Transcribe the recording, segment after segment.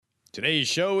Today's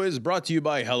show is brought to you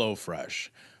by HelloFresh.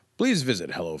 Please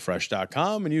visit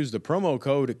HelloFresh.com and use the promo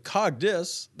code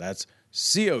COGDIS, that's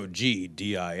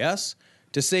COGDIS,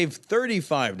 to save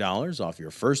 $35 off your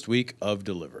first week of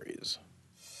deliveries.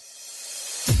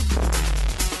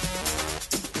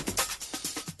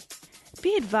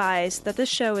 Be advised that this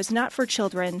show is not for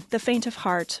children, the faint of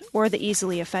heart, or the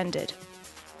easily offended.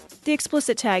 The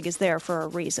explicit tag is there for a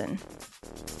reason.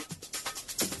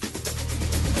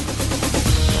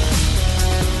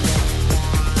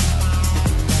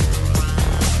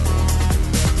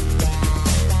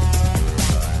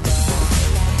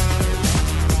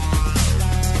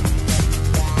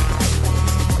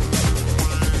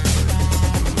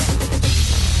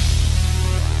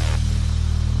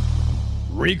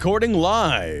 Recording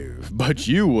live, but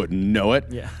you wouldn't know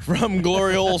it, from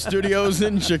Glory Hole Studios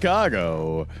in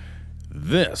Chicago.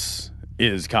 This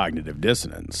is Cognitive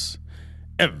Dissonance.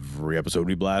 Every episode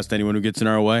we blast anyone who gets in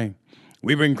our way.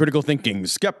 We bring critical thinking,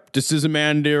 skepticism,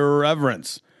 and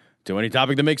irreverence to any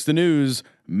topic that makes the news,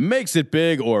 makes it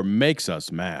big, or makes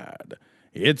us mad.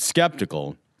 It's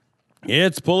skeptical,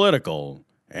 it's political,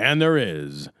 and there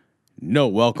is no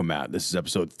welcome mat. This is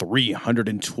episode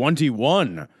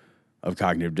 321 of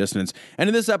Cognitive Dissonance. And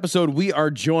in this episode, we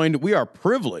are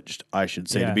privileged, I should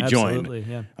say, to be joined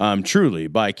truly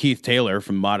by Keith Taylor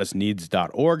from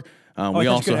modestneeds.org. We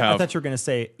also have... I thought you were going to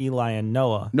say Eli and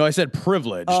Noah. No, I said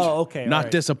privileged. Oh, okay. Not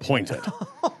disappointed.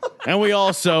 And we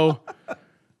also...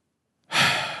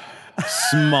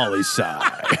 Smalley Sigh.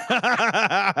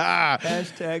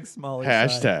 Hashtag Smalley Sigh.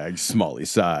 Hashtag Smalley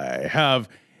Sigh. Have...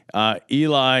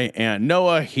 Eli and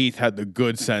Noah. Heath had the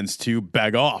good sense to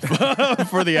beg off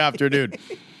for the afternoon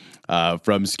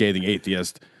from Scathing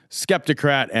Atheist,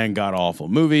 Skeptocrat, and God Awful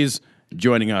Movies,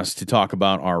 joining us to talk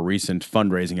about our recent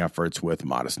fundraising efforts with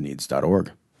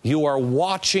modestneeds.org. You are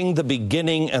watching the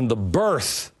beginning and the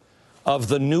birth of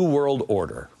the New World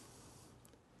Order.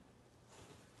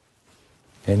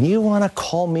 And you want to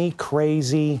call me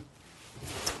crazy?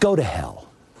 Go to hell.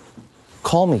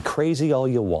 Call me crazy all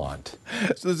you want.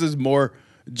 So this is more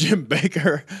Jim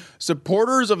Baker.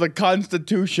 Supporters of the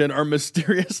Constitution are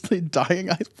mysteriously dying.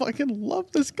 I fucking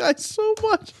love this guy so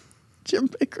much. Jim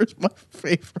Baker's my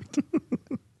favorite.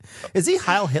 Is he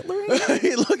Heil Hitler?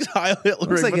 He looks Heil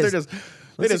Hitler, like but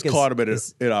they just caught him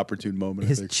at an opportune moment.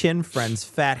 His chin friend's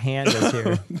fat hand is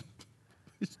here.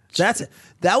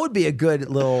 That would be a good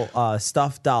little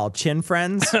stuffed doll, Chin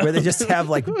Friends, where they just have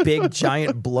like big,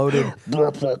 giant, bloated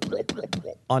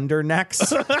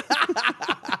undernecks.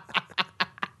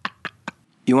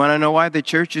 You want to know why the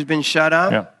church has been shut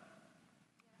up? Yeah.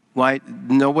 Why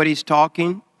nobody's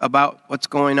talking about what's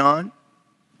going on?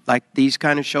 Like these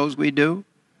kind of shows we do?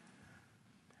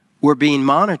 We're being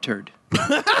monitored.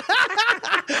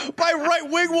 By Right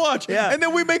Wing Watch, and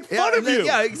then we make fun of you.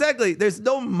 Yeah, exactly. There's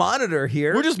no monitor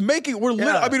here. We're just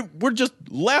we're just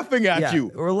laughing at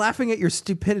you. We're laughing at your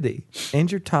stupidity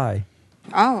and your tie.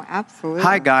 Oh, absolutely.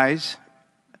 Hi, guys.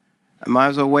 I might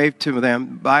as well wave to them.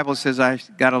 The Bible says I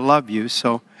got to love you,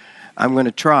 so I'm going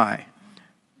to try.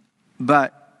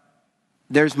 But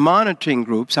there's monitoring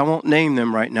groups. I won't name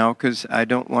them right now because I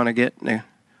don't want to get in a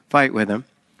fight with them.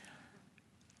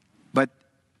 But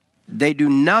they do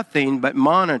nothing but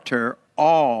monitor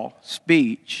all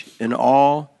speech and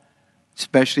all,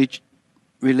 especially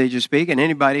religious speak, and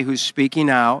anybody who's speaking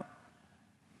out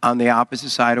on the opposite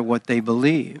side of what they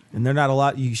believe. And they're not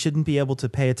allowed. You shouldn't be able to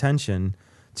pay attention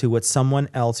to what someone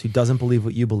else who doesn't believe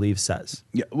what you believe says.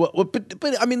 Yeah,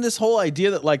 but I mean, this whole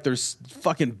idea that like there's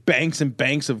fucking banks and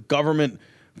banks of government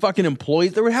fucking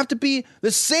employees, there would have to be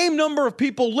the same number of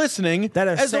people listening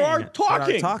as there are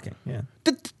talking. Yeah.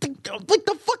 Like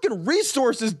the fucking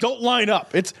resources don't line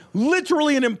up. It's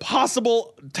literally an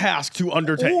impossible task to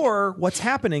undertake. Or what's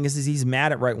happening is he's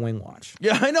mad at Right Wing Watch.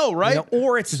 Yeah, I know, right? You know,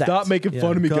 or it's Stop making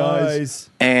fun of me, guys.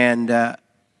 And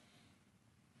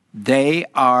they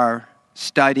are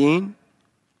studying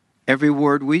every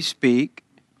word we speak,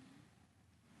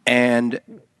 and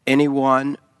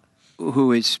anyone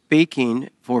who is speaking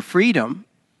for freedom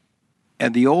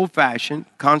and the old-fashioned,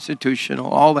 constitutional,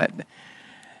 all that,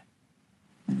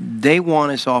 they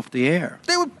want us off the air.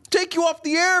 They would take you off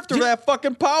the air if they're that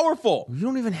fucking powerful. You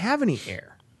don't even have any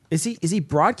air. Is he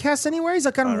broadcast anywhere? He's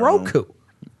like on Roku.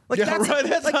 Like That's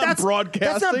not broadcasting.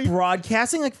 That's not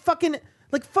broadcasting.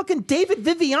 Like fucking David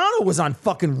Viviano was on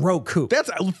fucking Roku. That's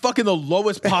fucking the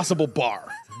lowest possible bar.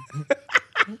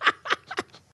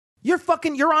 You're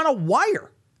on a wire.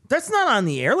 That's not on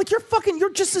the air. Like you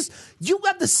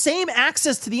have the same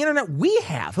access to the internet we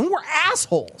have, and we're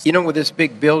assholes. You know, with this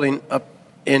big building up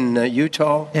in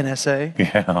Utah, NSA.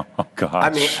 Yeah. Oh, God. I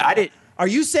mean, Are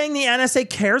you saying the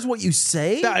NSA cares what you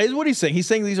say? That is what he's saying. He's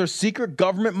saying these are secret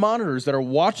government monitors that are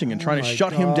watching and trying to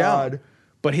shut him down.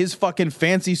 But his fucking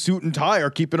fancy suit and tie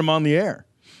are keeping him on the air.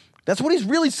 That's what he's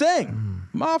really saying.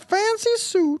 My fancy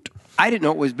suit. I didn't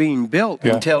know it was being built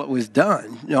until it was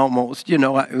done. Almost,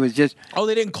 it was just. Oh,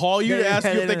 they didn't call you to ask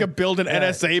you if they could build an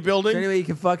NSA building? Anyway, you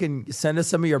can fucking send us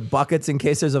some of your buckets in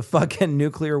case there's a fucking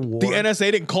nuclear war. The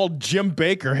NSA didn't call Jim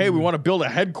Baker. Hey, we want to build a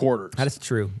headquarters. That is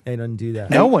true. They didn't do that.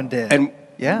 No one did. And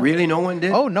really, no one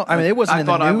did. Oh no! I mean, it wasn't in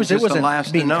the news. It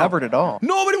wasn't being covered at all.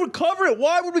 Nobody would cover it.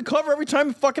 Why would we cover every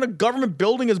time fucking a government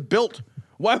building is built?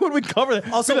 Why would we cover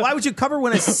that? Also, why would you cover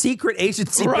when a secret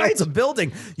agency builds a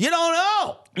building? You don't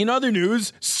know. In other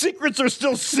news, secrets are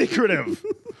still secretive.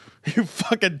 You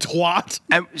fucking twat.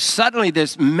 And suddenly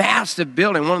this massive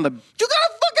building, one of the... You got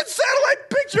a fucking satellite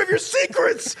picture of your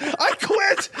secrets. I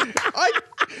quit.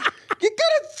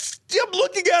 I'm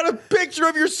looking at a picture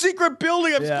of your secret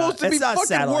building. I'm supposed to be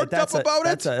fucking worked up about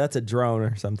it. That's a drone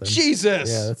or something. Jesus.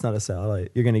 Yeah, that's not a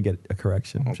satellite. You're going to get a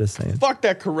correction. I'm just saying. Fuck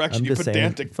that correction, you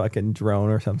pedantic. Saying, fucking drone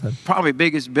or something. Probably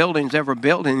biggest buildings ever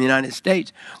built in the United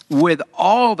States with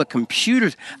all the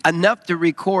computers, enough to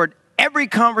record every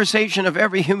conversation of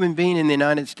every human being in the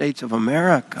United States of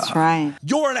America. That's right.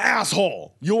 You're an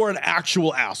asshole. You're an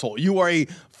actual asshole. You are a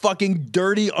fucking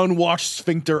dirty, unwashed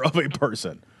sphincter of a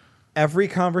person. Every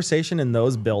conversation in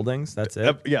those buildings, that's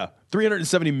it? Yeah.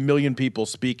 370 million people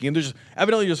speaking. And there's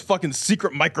evidently just fucking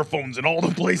secret microphones in all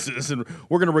the places. And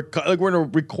we're going to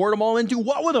record them all and do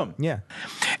what with them? Yeah.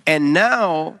 And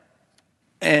now,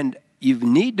 and you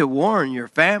need to warn your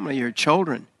family, your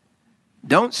children,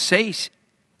 don't say,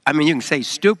 I mean, you can say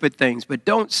stupid things, but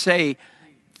don't say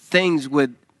things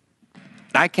with,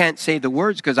 I can't say the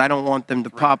words because I don't want them to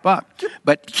pop up.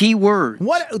 But key words.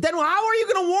 What? Then how are you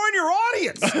going to warn your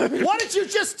audience? What did you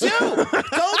just do?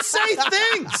 Don't say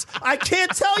things. I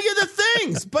can't tell you the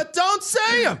things, but don't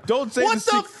say them. Don't say what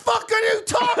the fuck are you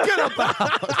talking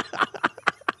about?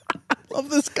 Love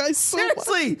this guy so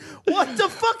Seriously, what the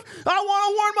fuck? I want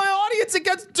to warn my audience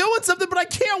against doing something, but I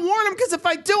can't warn them because if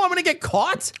I do, I'm going to get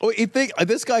caught. Oh,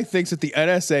 this guy thinks that the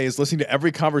NSA is listening to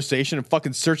every conversation and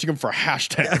fucking searching them for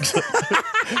hashtags.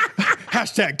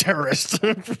 Hashtag terrorist.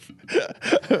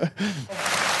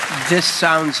 This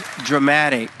sounds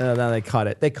dramatic. No, they caught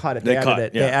it. They added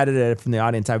it. They added it from the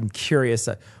audience. I'm curious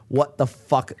what the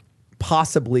fuck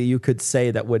possibly you could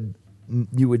say that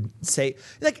you would say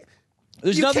like.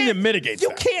 There's nothing that mitigates that.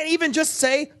 You can't even just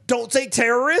say, don't say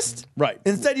terrorist. Right.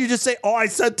 Instead, you just say, oh, I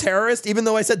said terrorist, even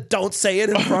though I said don't say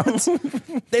it in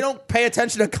front. They don't pay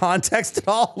attention to context at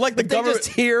all. Like the government. They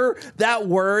just hear that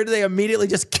word, they immediately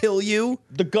just kill you.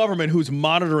 The government, who's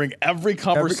monitoring every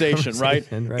conversation, right,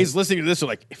 is listening to this. They're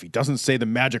like, if he doesn't say the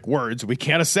magic words, we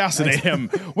can't assassinate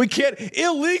him. We can't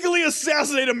illegally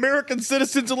assassinate American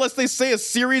citizens unless they say a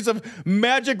series of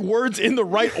magic words in the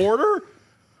right order.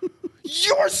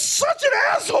 You're such an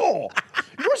asshole.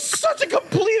 You're such a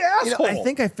complete asshole. I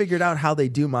think I figured out how they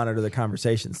do monitor the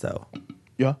conversations, though.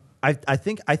 Yeah. I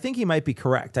think he might be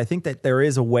correct. I think that there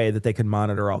is a way that they can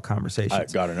monitor all conversations. I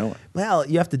gotta know it. Well,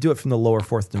 you have to do it from the lower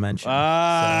fourth dimension. So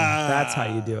that's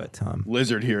how you do it, Tom.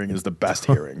 Lizard hearing is the best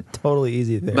hearing. Totally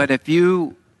easy there. But if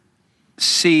you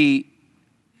see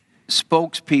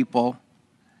spokespeople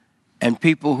and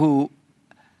people who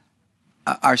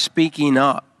are speaking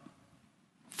up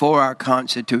for our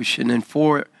Constitution and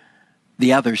for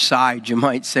the other side, you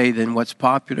might say, than what's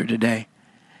popular today,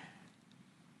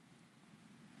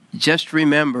 just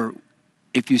remember,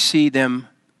 if you see them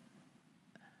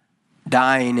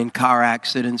dying in car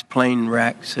accidents, plane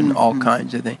wrecks, and all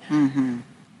kinds of things,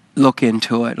 look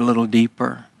into it a little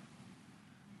deeper.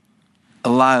 A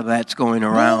lot of that's going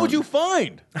around. What would you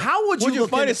find? How would you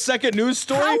find a second news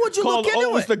story? How would you called, look into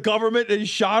it was the government and he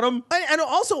shot him? And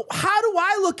also, how do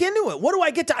I look into it? What do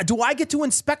I get to? Do I get to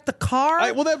inspect the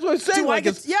car? Well, that's what I'm saying.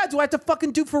 Do I have to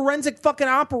fucking do forensic fucking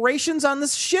operations on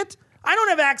this shit? I don't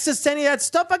have access to any of that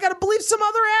stuff. I got to believe some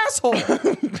other asshole.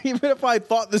 Even if I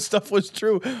thought this stuff was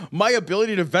true, my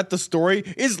ability to vet the story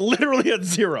is literally at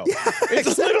zero. Yeah,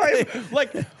 it's literally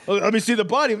like, let me see the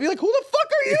body. I'd be like, who the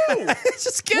fuck are you?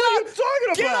 Just get what are you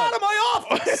talking get about? out of my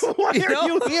office. Why are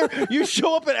you here? You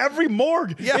show up at every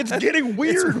morgue. Yeah, it's getting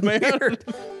weird, man. Weird.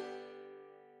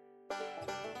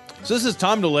 So this is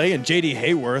Tom DeLay and JD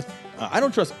Hayworth. I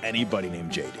don't trust anybody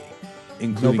named JD.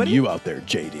 Including you out there,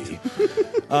 JD.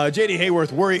 JD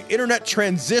Hayworth worry internet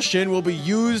transition will be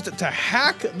used to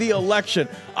hack the election.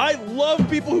 I love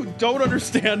people who don't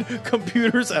understand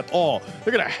computers at all.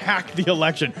 They're going to hack the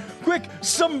election. Quick,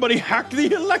 somebody hack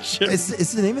the election.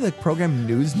 Is the name of the program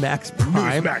Newsmax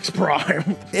Prime? Newsmax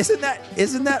Prime. Isn't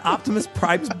that Optimus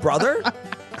Prime's brother?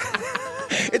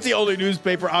 It's the only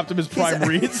newspaper Optimus Prime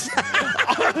reads.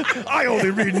 I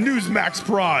only read Newsmax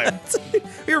Prime.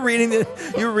 You read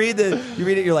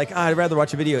it, you're like, I'd rather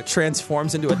watch a video. It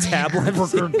transforms into a tablet. And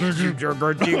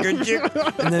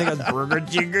then it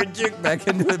goes back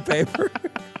into the paper.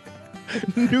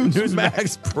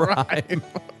 Newsmax Prime.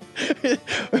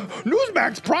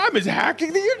 Newsmax Prime is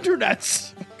hacking the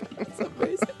internet. That's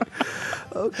amazing.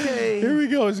 Okay. Here we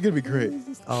go. It's going to be great.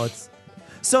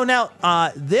 So now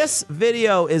this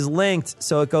video is linked,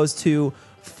 so it goes to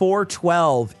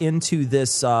 412 into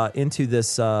this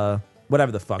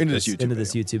whatever the fuck into this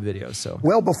YouTube video. So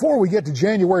well, before we get to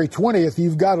January 20th,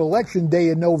 you've got Election Day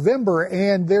in November,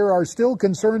 and there are still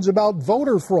concerns about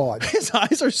voter fraud. His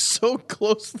eyes are so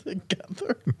close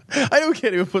together. I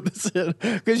can't even put this in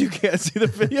because you can't see the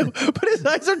video, but his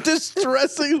eyes are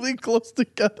distressingly close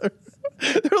together.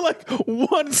 They're like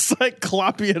one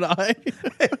cyclopean eye.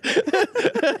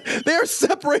 They are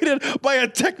separated by a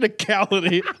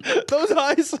technicality. Those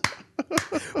eyes.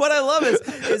 What I love is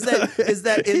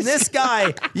that in this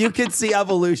guy you can see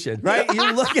evolution, right?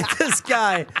 You look at this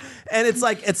guy, and it's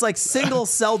like single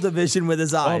cell division with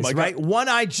his eyes, right? One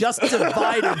eye just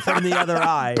divided from the other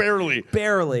eye, barely.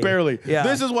 Yeah.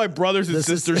 This is why brothers and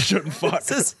sisters shouldn't fuck.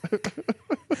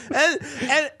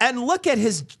 And look at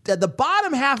the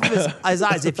bottom half of his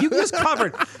eyes. If you just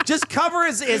cover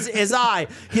his eye,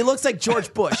 he looks like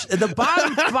George Bush. The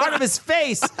bottom part of his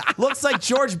face looks like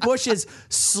George Bush's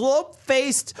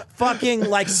slope-faced, fucking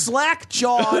like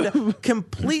slack-jawed,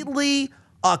 completely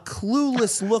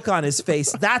clueless look on his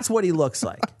face. That's what he looks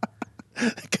like.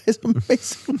 That guy's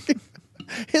amazing.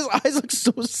 His eyes look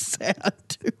so sad,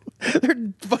 too.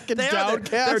 They're fucking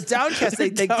downcast. They're downcast. They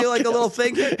do like a little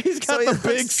thing. He's got the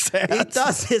big sads. He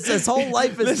does. His whole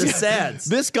life is the sads.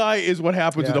 This guy is what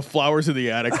happens to the flowers in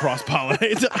the attic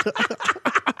cross-pollinate.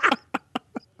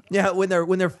 Yeah, when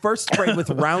they're first sprayed with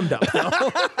Roundup.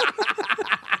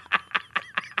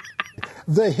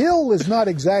 The Hill is not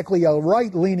exactly a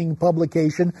right-leaning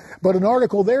publication, but an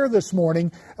article there this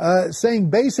morning saying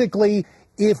basically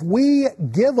if we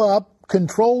give up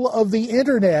control of the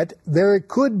internet, there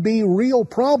could be real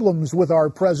problems with our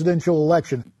presidential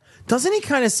election. Doesn't he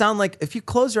kind of sound like, if you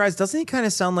close your eyes, doesn't he kind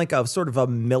of sound like a sort of a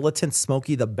militant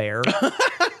Smokey the Bear?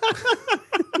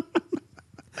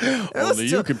 Only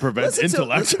you can prevent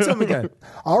intellect.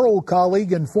 Our old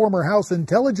colleague and former House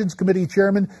Intelligence Committee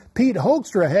Chairman Pete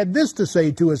Hoekstra had this to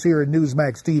say to us here at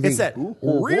Newsmax TV. It's that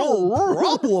real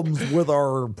problems with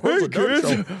our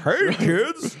presidential. Hey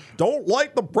kids, don't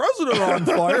light the president on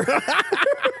fire.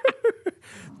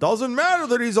 Doesn't matter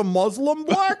that he's a Muslim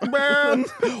black man.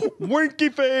 Winky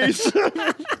face.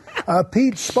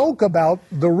 Pete spoke about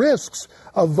the risks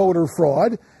of voter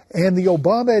fraud and the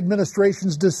Obama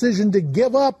administration's decision to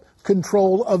give up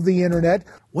control of the internet.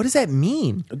 What does that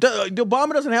mean?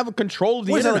 Obama doesn't have a control of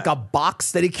the internet. Is it like a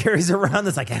box that he carries around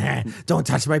that's like, don't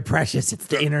touch my precious, it's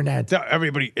the internet.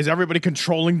 Is everybody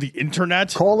controlling the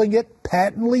internet? Calling it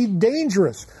patently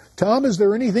dangerous. Tom, is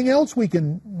there anything else we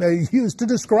can use to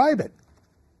describe it?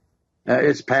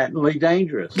 It's patently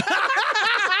dangerous.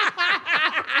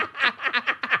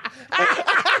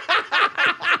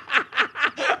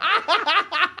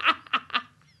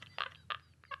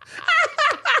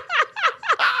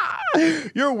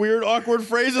 Your weird, awkward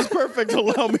phrase is perfect.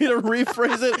 Allow me to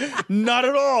rephrase it. Not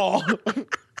at all.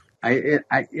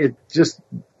 It just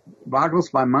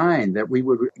boggles my mind that we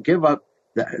would give up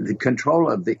the control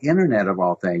of the internet of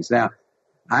all things. Now,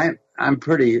 I'm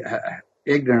pretty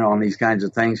ignorant on these kinds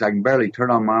of things. I can barely turn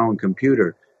on my own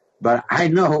computer, but I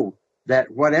know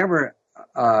that whatever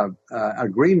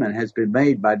agreement has been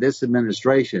made by this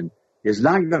administration is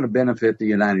not going to benefit the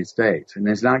United States, and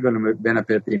it's not going to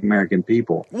benefit the American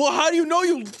people. Well, how do you know?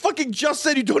 You fucking just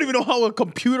said you don't even know how a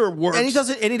computer works. And he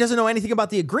doesn't know anything about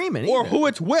the agreement or who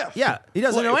it's with. Yeah, he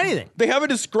doesn't know anything. They haven't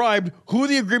described who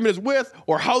the agreement is with,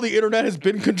 or how the internet has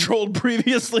been controlled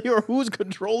previously, or who's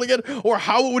controlling it, or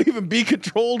how it would even be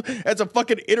controlled as a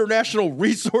fucking international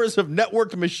resource of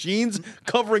networked machines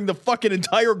covering the fucking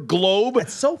entire globe.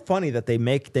 It's so funny that they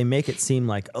make it seem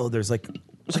like, oh, there's like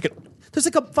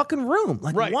a fucking room,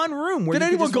 one room. Where did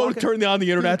anyone go turn on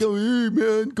the internet? Go, hey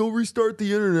man, go restart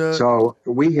the internet. So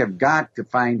we have got to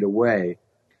find a way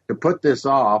to put this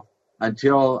off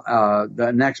until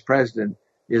the next president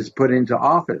is put into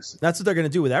office. That's what they're going to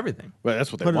do with everything. Well,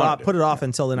 that's what they want to do. Put it off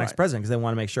until the next president because they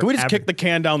want to make sure. Can we just kick the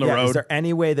can down the road? Is there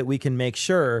any way that we can make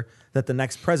sure that the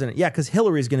next president? Yeah, because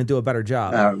Hillary's going to do a better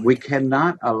job. We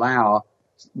cannot allow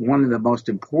one of the most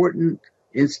important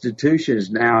institutions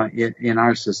now in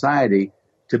our society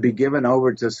to be given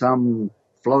over to some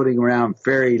floating around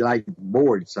fairy-like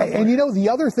boards somewhere. And the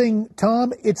other thing,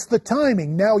 Tom, it's the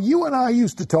timing. Now, you and I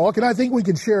used to talk, and I think we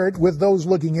can share it with those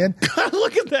looking in.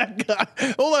 Look at that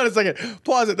guy. Hold on a second.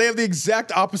 Pause it. They have the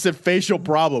exact opposite facial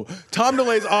problem. Tom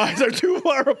DeLay's eyes are too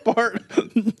far apart.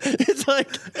 It's like...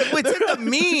 If we took the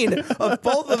mean of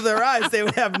both of their eyes, they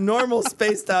would have normal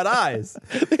spaced-out eyes.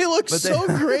 They look so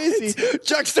crazy.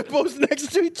 Juxtaposed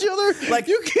next to each other. Like,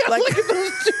 you can't look at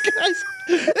those two guys.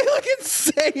 They look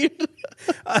insane.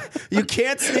 You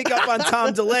can't sneak up on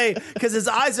Tom DeLay because his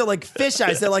eyes are like fish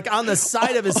eyes. They're like on the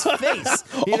side of his face.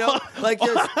 Like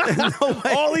there's no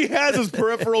way. All he has is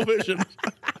peripheral vision.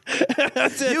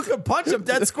 That's it. You could punch him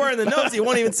dead square in the nose. You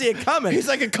won't even see it coming. He's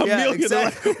like a chameleon. Yeah,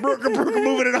 exactly. Like,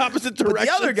 moving in opposite directions.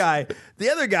 But the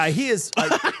other guy, he is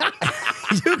like,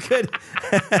 you could.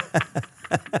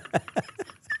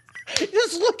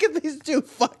 Just look at these two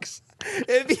fucks.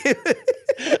 If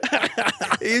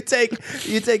you take,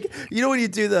 when you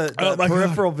do the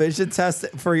peripheral vision test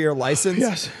for your license,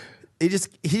 yes, he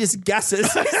just guesses.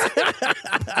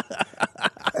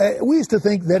 We used to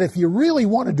think that if you really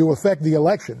wanted to affect the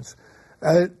elections,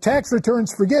 tax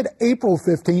returns, forget April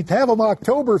 15th, have them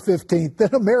October 15th,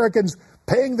 then Americans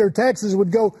paying their taxes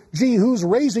would go, gee, who's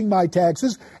raising my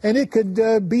taxes? And it could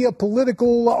be a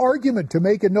political argument to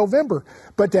make in November.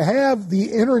 But to have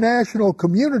the international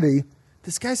community...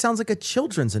 This guy sounds like a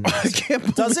children's announcer,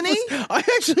 doesn't he? I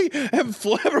actually am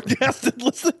flabbergasted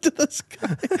listening to this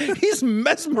guy. He's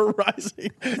mesmerizing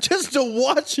just to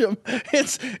watch him.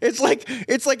 It's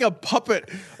like a puppet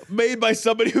made by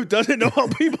somebody who doesn't know how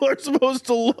people are supposed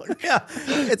to look. Yeah,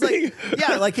 it's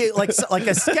like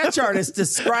a sketch artist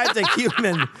described a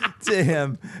human to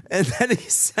him, and then he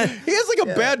said he has like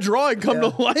a bad drawing come to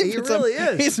life. He really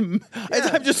is.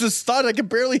 I'm just astonished. I can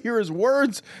barely hear his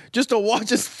words just to watch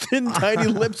his thin, tiny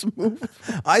lips move.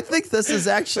 I think this is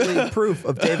actually proof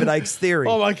of David Icke's theory.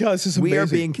 Oh my God, this is amazing. We are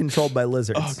being controlled by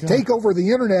lizards. Take over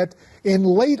the internet in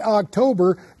late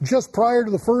October, just prior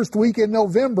to the first week in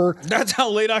November. That's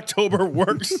how late October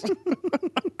works.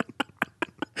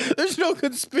 There's no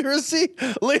conspiracy.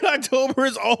 Late October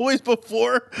is always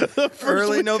before the first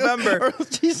early week November.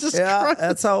 Jesus yeah, Christ.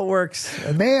 That's how it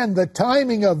works. Man, the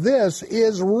timing of this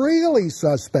is really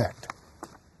suspect.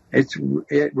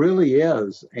 It really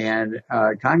is, and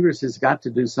Congress has got to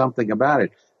do something about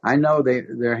it. I know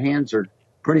their hands are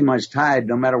pretty much tied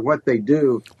no matter what they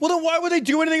do. Well, then why would they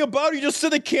do anything about it? You just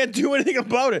said they can't do anything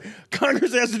about it.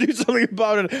 Congress has to do something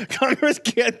about it. Congress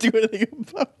can't do anything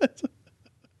about it.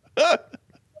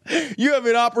 You have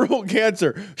inoperable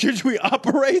cancer. Should we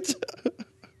operate?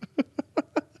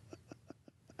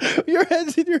 Your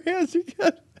head's in your hands.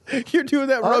 You're doing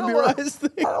that rub your eyes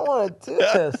thing. I don't want to do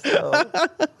this, though.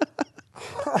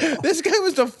 This guy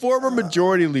was the former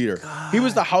majority leader. God. He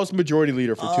was the House majority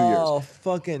leader for 2 years. Oh,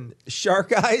 fucking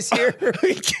shark eyes here.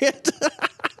 We can't.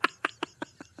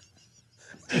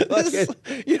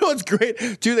 You know what's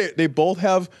great? Too, they both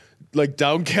have like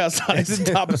downcast eyes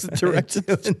in opposite directions.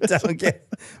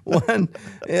 One,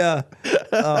 yeah.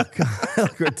 Oh,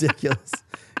 God, ridiculous.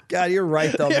 God, you're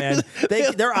right though, man.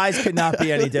 Their eyes could not be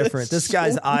any different. This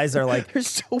guy's eyes are like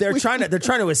they're trying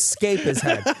to escape his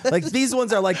head. Like these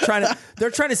ones are like trying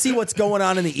to see what's going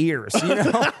on in the ears. You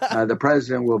know, the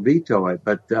president will veto it,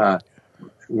 but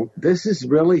this is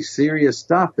really serious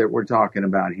stuff that we're talking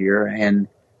about here, and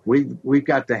we've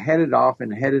got to head it off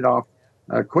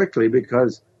quickly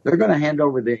because they're going to hand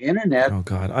over the internet. Oh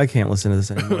God, I can't listen to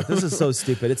this anymore. This is so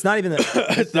stupid. It's not even that.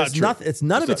 It's not true.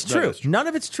 None of it's true. None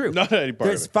of it's true. Not any part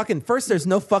there's of it. Fucking first. There's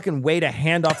no fucking way to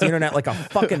hand off the internet like a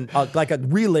fucking like a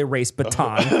relay race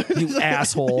baton. You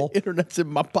asshole. The internet's in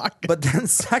my pocket. But then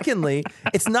secondly,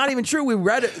 it's not even true. We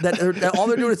read it that all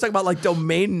they're doing is talking about like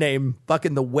domain name,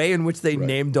 fucking the way in which they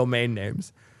name domain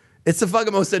names. It's the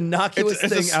fucking most innocuous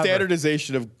thing ever. It's a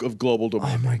standardization of global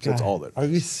domain. Oh my God. That's all that is. Are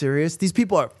you serious? These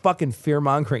people are fucking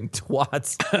fear-mongering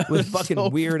twats with fucking so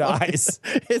weird eyes.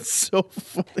 It's so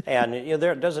funny. And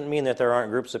there doesn't mean that there aren't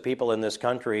groups of people in this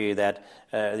country that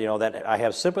that I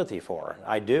have sympathy for.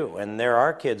 I do. And there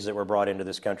are kids that were brought into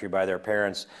this country by their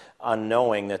parents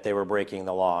unknowing that they were breaking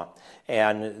the law.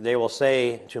 And they will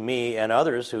say to me and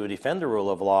others who defend the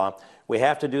rule of law, we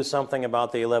have to do something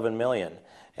about the 11 million.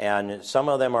 And some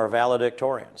of them are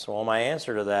valedictorians. Well, my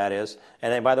answer to that is,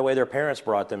 and then, by the way, their parents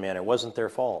brought them in. It wasn't their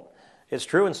fault. It's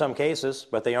true in some cases,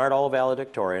 but they aren't all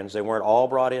valedictorians. They weren't all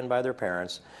brought in by their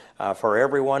parents. For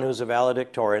everyone who's a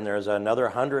valedictorian, there's another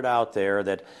 100 out there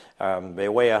that they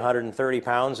weigh 130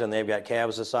 pounds and they've got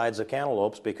calves the size of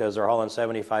cantaloupes because they're hauling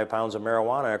 75 pounds of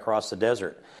marijuana across the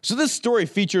desert. So this story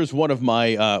features one of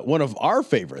our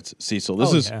favorites, Cecil.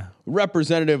 This is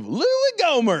Representative Louie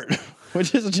Gohmert.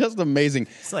 Which is just amazing.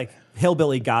 It's like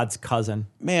Hillbilly God's cousin.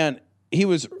 Man, he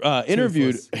was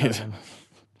interviewed.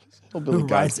 Who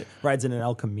rides in an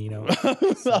El Camino.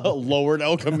 A lowered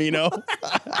El Camino.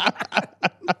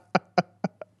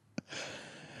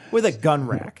 With a gun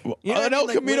rack. An El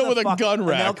Camino with a gun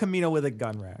rack. An El Camino with a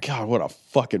gun rack. God, what a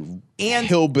fucking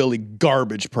hillbilly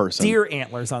garbage person. Deer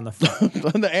antlers on the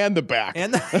front. and the back.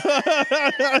 And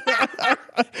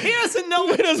he doesn't know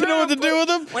what to do with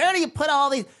them. Where do you put all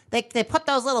these? They put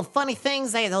those little funny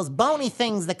things, those bony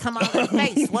things that come out of their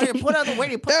face. Where do you put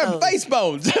They're those? face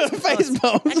bones. Face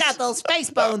bones. I got those face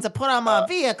bones to put on my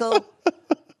vehicle.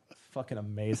 Fucking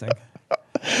amazing.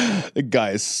 The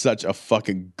guy is such a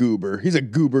fucking goober. He's a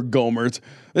goober Gomert.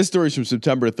 This story's from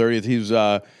September 30th. He was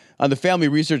on the Family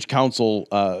Research Council,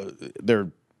 their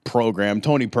program.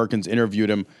 Tony Perkins interviewed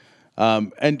him,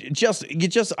 and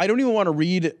I don't even want to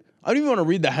read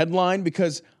the headline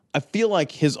because I feel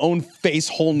like his own face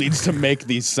hole needs to make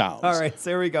these sounds. All right,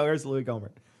 so here we go. Here's Louis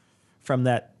Gohmert from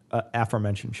that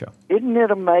aforementioned show. Isn't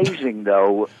it amazing,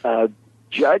 though?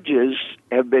 Judges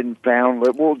have been found,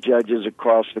 liberal judges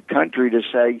across the country, to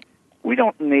say we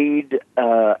don't need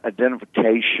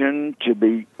identification to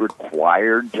be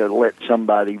required to let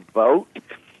somebody vote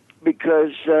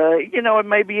because, it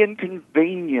may be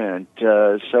inconvenient,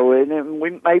 so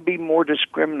it may be more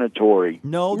discriminatory.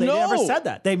 No, they never said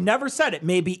that. They've never said it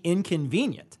may be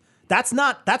inconvenient. That's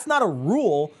not a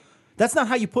rule. That's not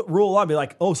how you put rule on. Be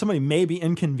like, oh, somebody may be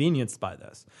inconvenienced by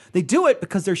this. They do it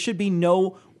because there should be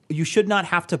you should not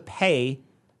have to pay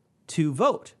to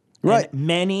vote. Right. And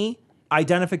many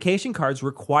identification cards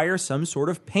require some sort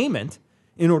of payment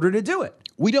in order to do it.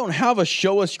 We don't have a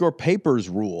show us your papers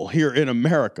rule here in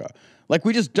America. Like,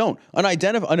 we just don't.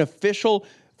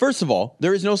 First of all,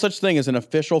 there is no such thing as an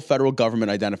official federal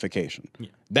government identification. Yeah.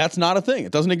 That's not a thing.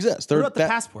 It doesn't exist. What about the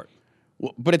passport?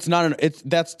 But it's not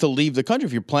that's to leave the country.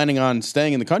 If you're planning on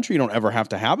staying in the country, you don't ever have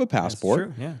to have a passport.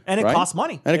 That's true, yeah. And it costs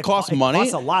money. And it costs money. It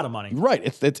costs a lot of money. Right.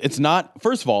 It's not,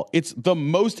 first of all, it's the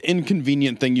most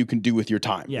inconvenient thing you can do with your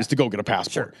time is to go get a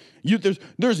passport. Sure.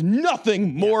 There's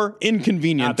nothing more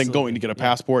inconvenient than going to get a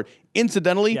passport.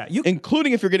 Incidentally,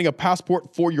 including if you're getting a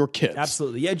passport for your kids.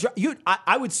 Absolutely. Yeah.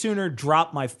 I would sooner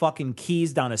drop my fucking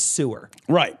keys down a sewer.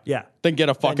 Right. Yeah. Than get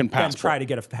a fucking passport. Than try to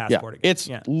get a passport again. It's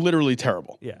literally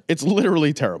terrible. Yeah. It's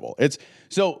literally terrible. And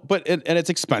it's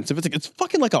expensive. It's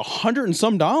fucking like $100 and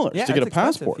some to get a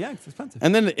passport. Yeah, it's expensive.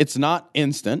 And then it's not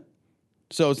instant.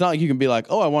 So it's not like you can be like,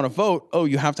 oh, I want to vote. Oh,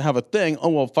 you have to have a thing. Oh,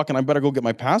 well, fucking I better go get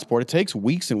my passport. It takes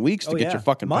weeks and weeks to get your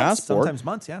fucking passport. Sometimes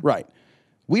months, yeah. Right.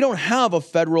 We don't have a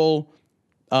federal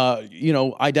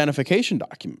identification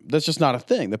document. That's just not a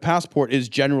thing. The passport is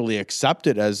generally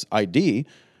accepted as ID,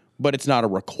 but it's not a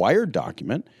required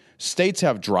document. States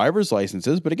have driver's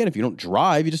licenses, but again, if you don't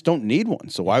drive, you just don't need one.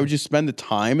 So why would you spend the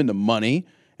time and the money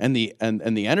and the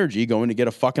energy going to get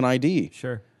a fucking ID?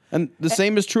 Sure. And the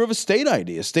same is true of a state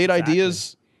ID. A state ID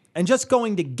is... And just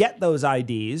going to get those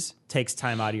IDs takes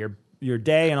time out of your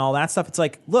day and all that stuff. It's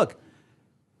like, look,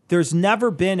 there's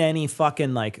never been any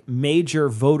fucking like major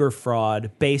voter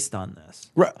fraud based on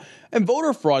this. Right. And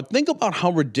voter fraud, think about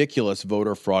how ridiculous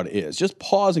voter fraud is. Just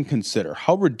pause and consider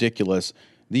how ridiculous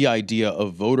the idea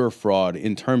of voter fraud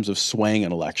in terms of swaying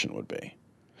an election would be.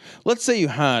 Let's say you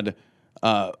had,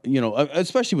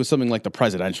 especially with something like the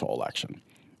presidential election,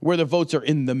 where the votes are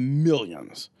in the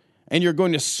millions, and you're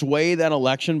going to sway that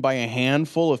election by a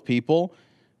handful of people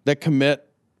that commit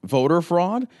voter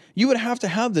fraud, you would have to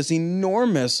have this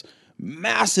enormous,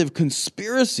 massive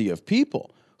conspiracy of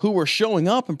people who were showing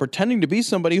up and pretending to be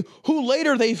somebody who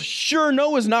later they sure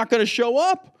know is not going to show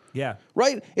up. Yeah.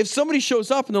 Right? If somebody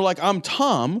shows up and they're like, I'm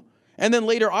Tom, and then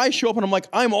later I show up and I'm like,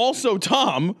 I'm also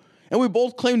Tom, and we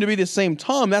both claim to be the same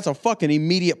Tom, that's a fucking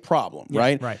immediate problem,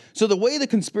 right? Right. So the way the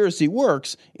conspiracy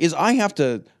works is I have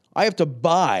to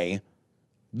buy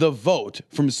the vote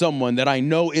from someone that I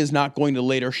know is not going to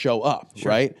later show up,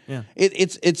 right? Yeah.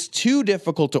 It's too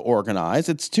difficult to organize.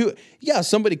 I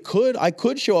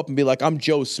could show up and be like, I'm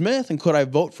Joe Smith, and could I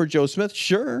vote for Joe Smith?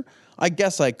 Sure, I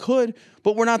guess I could,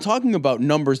 but we're not talking about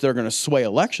numbers that are going to sway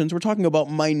elections. We're talking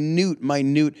about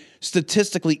minute,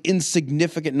 statistically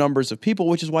insignificant numbers of people,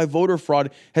 which is why voter fraud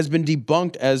has been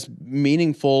debunked as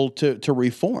meaningful to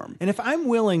reform. And if I'm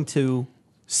willing to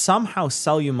somehow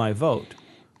sell you my vote,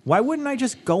 why wouldn't I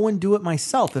just go and do it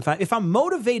myself? If I'm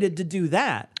motivated to do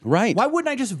that, right? Why wouldn't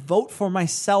I just vote for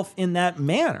myself in that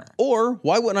manner? Or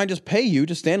why wouldn't I just pay you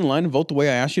to stand in line and vote the way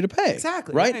I asked you to pay?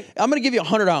 Exactly. Right? I'm going to give you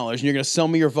 $100 and you're going to sell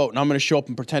me your vote and I'm going to show up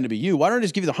and pretend to be you. Why don't I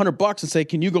just give you the $100 and say,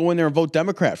 can you go in there and vote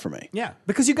Democrat for me? Yeah,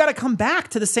 because you got to come back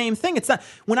to the same thing. It's not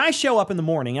when I show up in the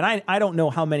morning and I don't know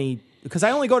how many because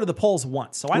I only go to the polls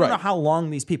once, so I don't know how long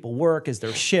these people work. Is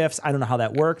there shifts? I don't know how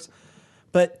that works.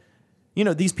 But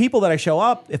these people that I show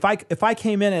up, if I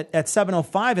came in at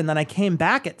 7:05 and then I came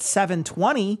back at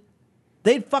 7:20,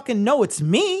 they'd fucking know it's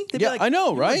me. They'd be like, I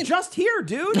know, right? You were just here,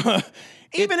 dude.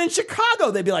 Even in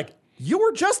Chicago, they'd be like, you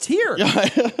were just here.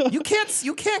 You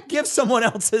can't give someone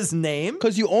else's name.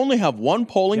 Because you only have one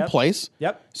polling place.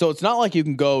 Yep. So it's not like you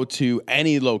can go to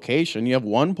any location. You have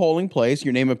one polling place.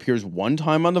 Your name appears one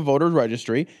time on the voter's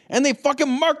registry, and they fucking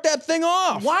mark that thing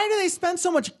off. Why do they spend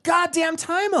so much goddamn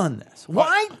time on this?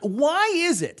 Why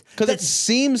is it? Because it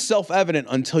seems self-evident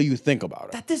until you think about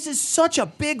it. That this is such a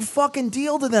big fucking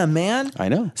deal to them, man. I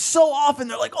know. So often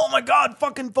they're like, oh my God,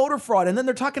 fucking voter fraud. And then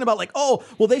they're talking about like, oh,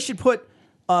 well, they should put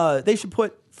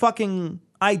fucking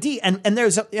ID, and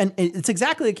it's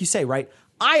exactly like you say, right?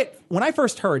 When I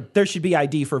first heard there should be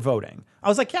ID for voting, I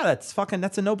was like, yeah,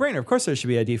 that's a no-brainer. Of course there should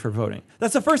be ID for voting.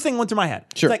 That's the first thing that went through my head.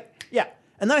 Sure. It's like, yeah.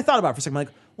 And then I thought about it for a second. I'm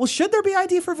like, well, should there be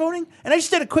ID for voting? And I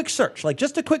just did a quick search, and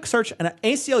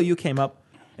ACLU came up,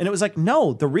 and it was like,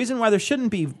 no, the reason why there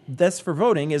shouldn't be this for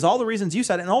voting is all the reasons you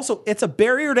said, and also it's a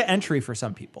barrier to entry for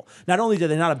some people. Not only do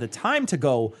they not have the time to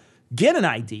go get an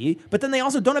ID, but then they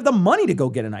also don't have the money to go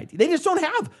get an ID. They just don't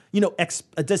have,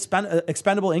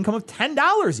 expendable income of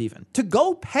 $10 even to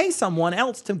go pay someone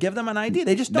else to give them an ID.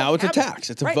 They just don't. Now it's have a tax.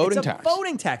 It's a voting tax. It's a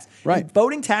voting tax. Right. And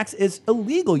voting tax is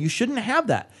illegal. You shouldn't have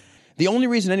that. The only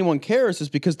reason anyone cares is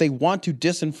because they want to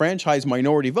disenfranchise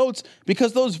minority votes,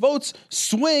 because those votes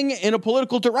swing in a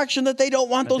political direction that they don't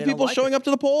want those people showing up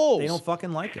to the polls. They don't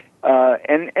fucking like it.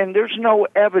 And there's no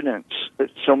evidence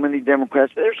that so many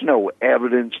Democrats, there's no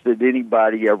evidence that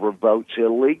anybody ever votes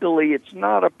illegally. It's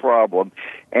not a problem.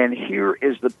 And here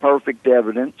is the perfect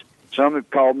evidence. Some have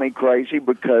called me crazy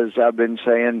because I've been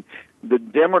saying the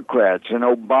Democrats and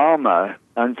Obama,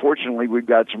 unfortunately we've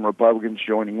got some Republicans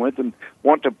joining with them,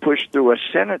 want to push through a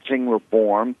sentencing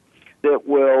reform that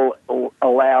will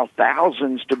allow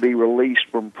thousands to be released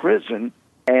from prison.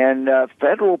 And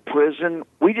federal prison,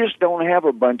 we just don't have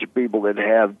a bunch of people that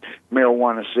have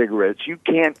marijuana cigarettes. You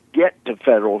can't get to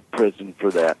federal prison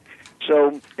for that.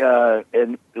 So,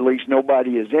 and at least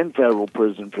nobody is in federal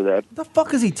prison for that. What the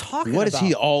fuck is he talking about? What is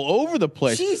he all over the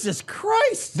place? Jesus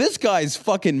Christ. This guy's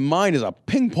fucking mind is a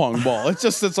ping pong ball. It's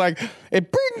like,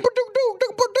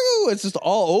 it's just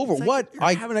all over. It's like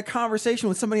you're having a conversation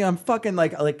with somebody on fucking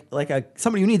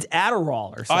somebody who needs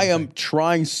Adderall or something. I am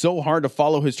trying so hard to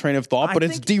follow his train of thought, but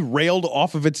it's derailed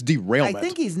off of its derailment. I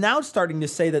think he's now starting to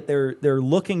say that they're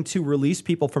looking to release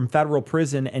people from federal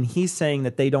prison, and he's saying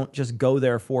that they don't just go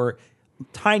there for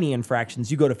tiny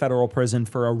infractions. You go to federal prison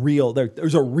for a real.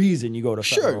 There's a reason you go to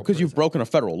federal prison. Sure, because you've broken a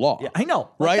federal law. Yeah, I know.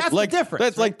 Right? That's the difference.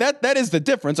 That's like that. That is the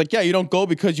difference. Like, yeah, you don't go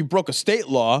because you broke a state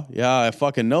law. Yeah, I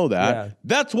fucking know that. Yeah.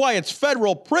 That's why it's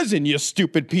federal prison, you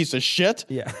stupid piece of shit.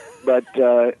 Yeah. But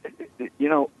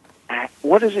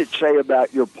what does it say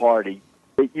about your party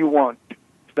that you want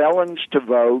felons to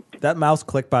vote? That mouse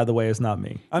click, by the way, is not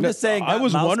me. I'm just saying. I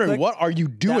was wondering, what are you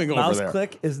doing over there? Mouse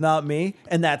click is not me,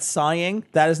 and that sighing,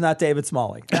 that is not David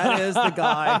Smalley. That is the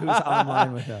guy who's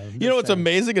online with him. You know what's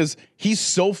amazing is he's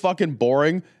so fucking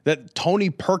boring that Tony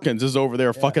Perkins is over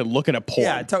there fucking looking at porn.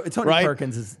 Yeah, Tony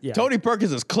Perkins is. Yeah. Tony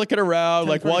Perkins is clicking around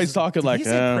while he's talking Did he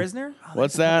say Prisoner? Oh,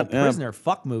 what's that? Prisoner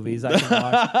fuck movies I can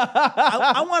watch.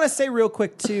 I want to say real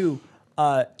quick too.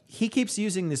 He keeps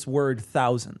using this word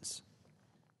thousands.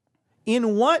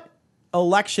 In what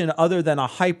election other than a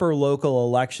hyper-local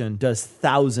election does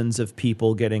thousands of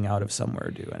people getting out of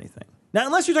somewhere do anything? Now,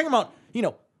 unless you're talking about,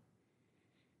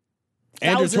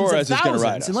 Andrew Torres is going to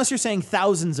write us. Unless you're saying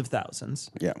thousands of thousands,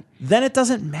 yeah, then it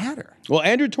doesn't matter. Well,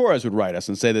 Andrew Torres would write us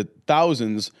and say that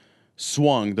thousands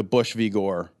swung the Bush v.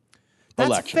 Gore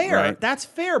election. That's fair. Right? That's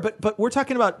fair. But we're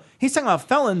talking about, he's talking about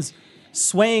felons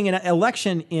swaying an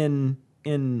election in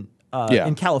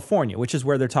California, which is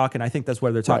where they're talking. I think that's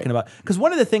where they're talking about. Because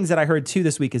one of the things that I heard too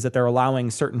this week is that they're allowing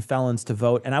certain felons to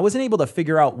vote, and I wasn't able to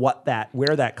figure out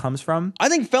where that comes from. I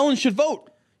think felons should vote.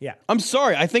 Yeah, I'm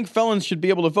sorry. I think felons should be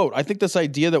able to vote. I think this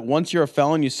idea that once you're a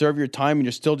felon, you serve your time, and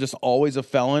you're still just always a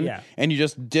felon, and you're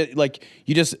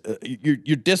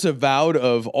disavowed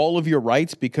of all of your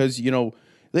rights because I know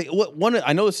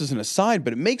this is an aside,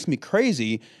 but it makes me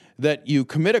crazy that you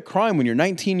commit a crime when you're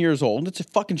 19 years old. It's a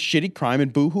fucking shitty crime,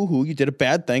 and boo-hoo-hoo, you did a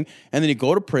bad thing, and then you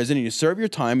go to prison, and you serve your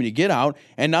time, and you get out,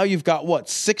 and now you've got,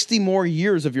 60 more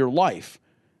years of your life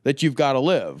that you've got to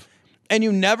live. And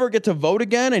you never get to vote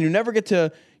again, and you never get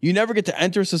to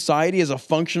enter society as a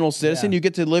functional citizen. Yeah. You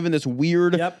get to live in this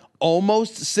weird,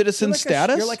 almost citizen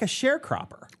status. You're like a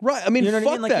sharecropper. Right. I mean, you know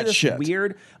fuck what I mean? that shit.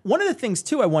 Weird. One of the things,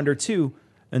 too, I wonder, too,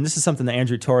 and this is something that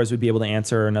Andrew Torres would be able to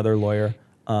answer, or another lawyer,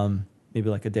 maybe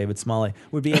like a David Smalley,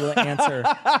 would be able to answer.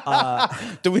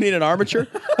 Do we need an armature?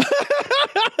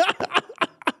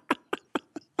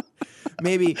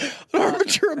 Maybe an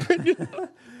armature opinion.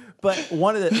 But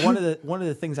one of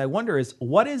the things I wonder is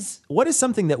what is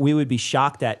something that we would be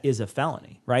shocked at is a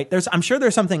felony, right? I'm sure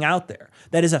there's something out there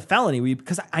that is a felony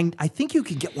because I think you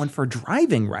could get one for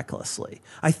driving recklessly.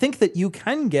 I think that you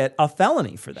can get a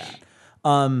felony for that.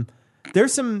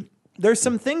 There's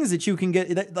some things that you can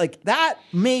get that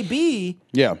may be.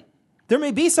 Yeah. There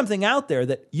may be something out there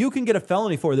that you can get a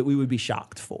felony for that we would be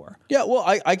shocked for. Yeah, well,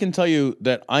 I can tell you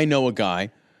that I know a guy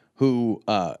who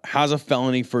has a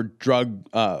felony for drug,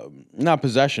 not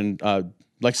possession,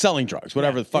 like selling drugs,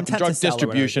 whatever, the fucking drug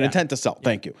distribution, intent to sell. Yeah.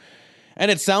 Thank you. And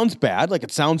it sounds bad, like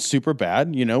it sounds super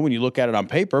bad, when you look at it on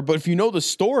paper. But if you know the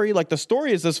story, like the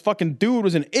story is this fucking dude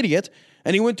was an idiot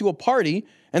and he went to a party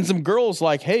and some girl's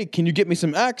like, hey, can you get me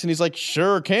some X? And he's like,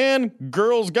 sure can.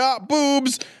 Girl's got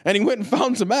boobs. And he went and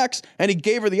found some X and he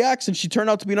gave her the X and she turned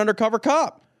out to be an undercover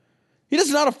cop. He is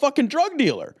not a fucking drug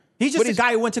dealer. He's just a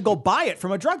guy who went to go buy it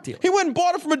from a drug dealer. He went and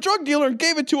bought it from a drug dealer and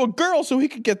gave it to a girl so he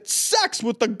could get sex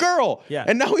with the girl. Yeah.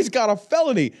 And now he's got a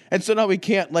felony. And so now he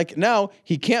can't,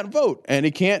 he can't vote and he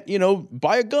can't,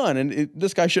 buy a gun. And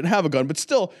this guy shouldn't have a gun, but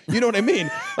still, you know what I mean?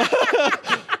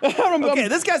 Okay,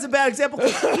 this guy's a bad example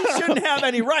because he shouldn't have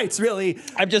any rights, really.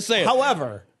 I'm just saying.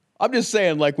 However, I'm just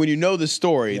saying, when you know the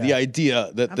story, the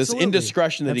idea that this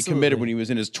indiscretion that he committed when he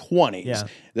was in his 20s,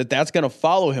 that's going to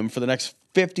follow him for the next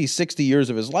 50, 60 years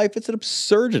of his life, it's an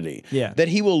absurdity that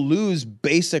he will lose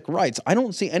basic rights. I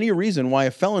don't see any reason why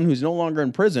a felon who's no longer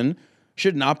in prison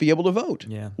should not be able to vote.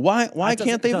 Yeah. Why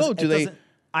can't they vote?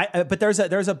 But there's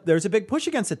a big push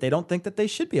against it. They don't think that they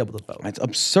should be able to vote. It's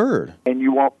absurd. And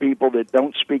you want people that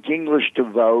don't speak English to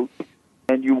vote,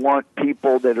 and you want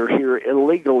people that are here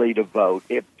illegally to vote.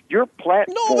 If your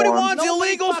platform... Nobody wants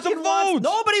illegals to vote.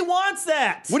 Nobody wants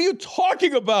that. What are you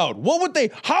talking about?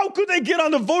 How could they get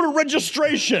on the voter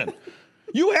registration?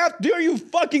 Are you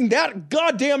fucking that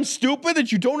goddamn stupid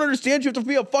that you don't understand you have to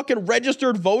be a fucking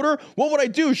registered voter? What would I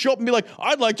do? Show up and be like,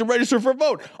 I'd like to register for a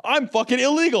vote. I'm fucking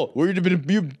illegal. Well,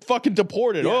 you fucking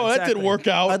deported. Yeah, That didn't work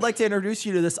out. I'd like to introduce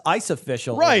you to this ICE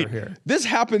official over here. This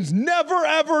happens never,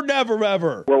 ever, never,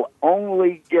 ever. Will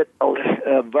only get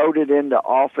voted into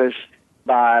office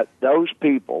by those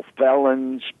people,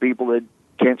 felons, people that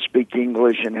can't speak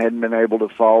English and hadn't been able to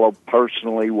follow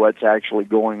personally what's actually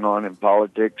going on in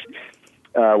politics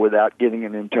without getting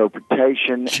an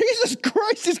interpretation. Jesus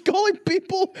Christ, he's calling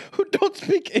people who don't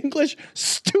speak English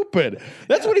stupid.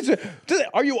 That's what he said.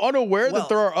 Are you unaware that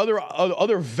there are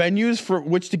other venues for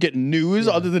which to get news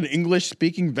other than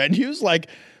English-speaking venues? Like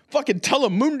fucking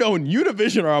Telemundo and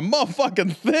Univision are a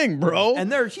motherfucking thing, bro.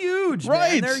 And they're huge,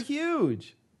 right? Man. They're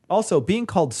huge. Also, being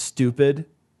called stupid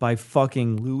by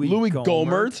fucking Louis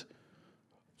Gohmert.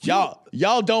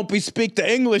 Y'all don't speak the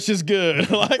English is good.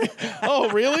 Oh,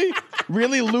 really?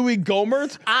 Really, Louis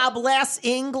Gohmert? Bless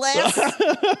English.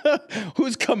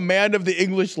 Whose command of the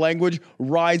English language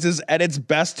rises at its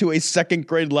best to a second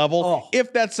grade level.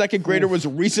 If that second grader was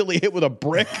recently hit with a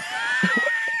brick.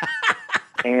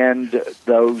 And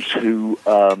those who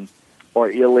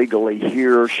are illegally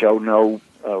here show no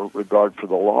regard for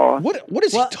the law. What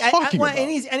is he talking about? And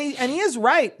he is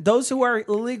right. Those who are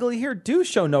illegally here do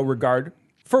show no regard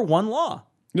for one law.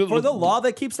 For the law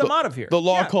that keeps them out of here. The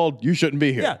law called you shouldn't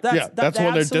be here. Yeah, that's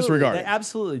one they're disregarding. They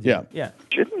absolutely do. Yeah.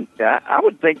 I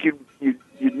would think you'd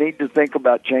need to think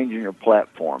about changing your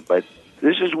platform. But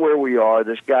this is where we are.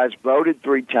 This guy's voted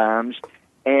 3 times,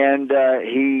 and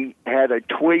he had a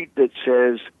tweet that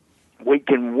says, we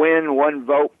can win 1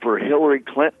 vote for Hillary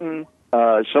Clinton.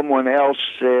 Someone else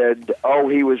said,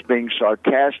 he was being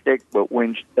sarcastic, but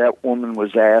when that woman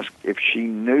was asked if she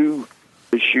knew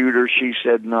the shooter, she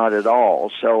said not at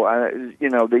all. So,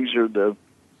 these are the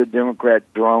Democrat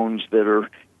drones that are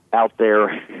out there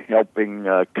helping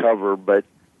cover. But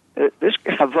this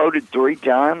guy voted 3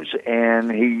 times,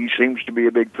 and he seems to be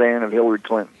a big fan of Hillary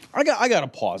Clinton. I got to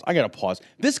pause.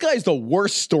 This guy's the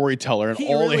worst storyteller in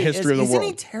all the history of the world. Isn't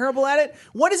he terrible at it?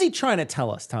 What is he trying to tell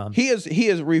us, Tom? He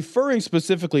is referring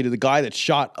specifically to the guy that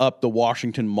shot up the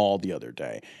Washington Mall the other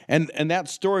day. And that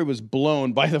story was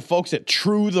blown by the folks at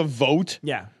True the Vote.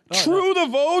 Yeah. True the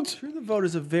Vote? True the Vote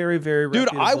is a very, very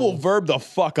reputable... Dude, I will verb the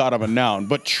fuck out of a noun,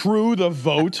 but True the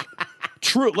Vote?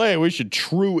 We should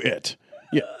true it.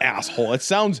 You asshole. It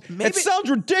sounds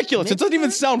ridiculous. It doesn't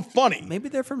even sound funny. Maybe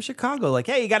they're from Chicago. Like,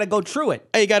 hey, you got to go true it.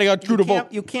 Hey, you got to go true to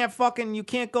vote. You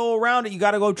can't go around it. You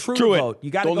got to go true to vote.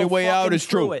 You got to go the only way out is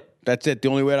true. It. That's it. The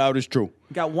only way out is true.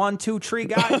 You got 1, 2, 3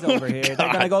 guys over here. They're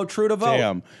going to go true to vote.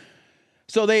 Damn.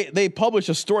 So they published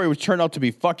a story which turned out to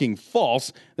be fucking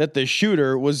false, that the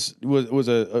shooter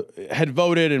had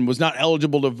voted and was not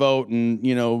eligible to vote, and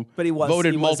but he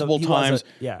voted multiple times.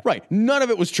 Right. None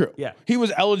of it was true. Yeah. He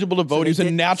was eligible to vote. He was a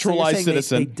naturalized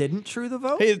citizen. They didn't true the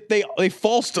vote. They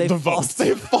falsed the vote.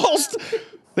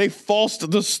 They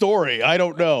falsed the story. I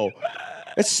don't know.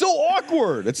 It's so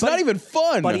awkward. It's not even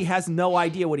fun. But he has no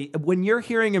idea when you're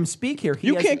hearing him speak here.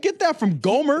 You can't get that from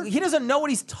Gomer. He doesn't know what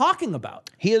he's talking about.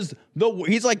 He's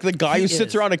like the guy who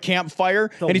sits around a campfire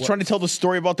and he's trying to tell the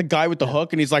story about the guy with the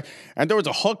hook, and he's like, and there was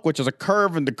a hook which is a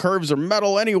curve, and the curves are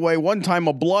metal anyway. One time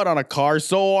a blood on a car,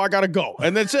 so I gotta go,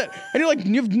 and that's it. And you're like,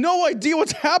 you have no idea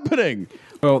what's happening.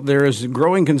 Well, there is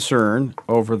growing concern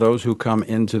over those who come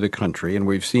into the country, and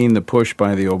we've seen the push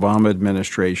by the Obama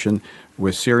administration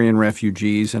with Syrian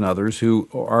refugees and others who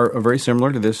are very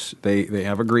similar to this. They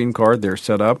have a green card. They're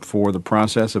set up for the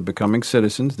process of becoming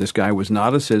citizens. This guy was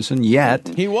not a citizen yet.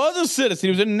 He was a citizen. He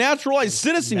was a naturalized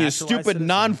citizen, you stupid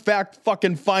non-fact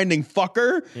fucking finding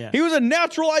fucker. Yeah. He was a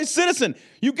naturalized citizen.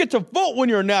 You get to vote when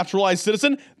you're a naturalized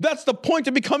citizen. That's the point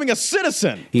of becoming a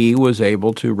citizen. He was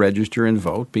able to register and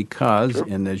vote because,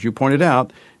 and as you pointed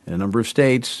out, in a number of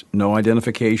states, no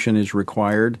identification is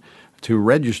required to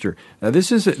register. Now,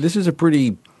 this is a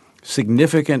pretty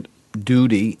significant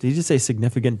duty. Did you just say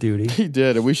significant duty? He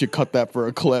did, and we should cut that for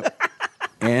a clip.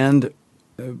 And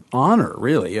honor,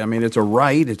 really. I mean, it's a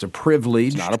right. It's a privilege.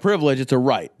 It's not a privilege. It's a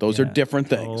right. Those are different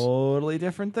things. Totally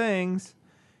different things.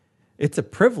 It's a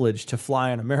privilege to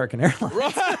fly on American Airlines.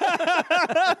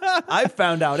 I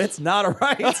found out it's not a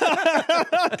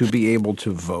right. To be able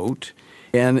to vote.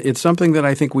 And it's something that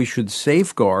I think we should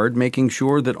safeguard, making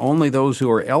sure that only those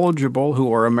who are eligible,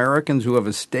 who are Americans, who have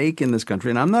a stake in this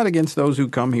country, and I'm not against those who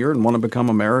come here and want to become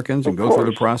Americans and go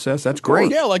through the process. That's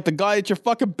great. Yeah, like the guy that you're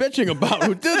fucking bitching about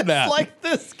who did that. Like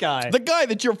this guy. The guy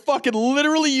that you're fucking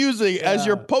literally using as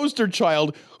your poster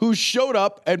child who showed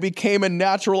up and became a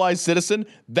naturalized citizen.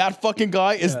 That fucking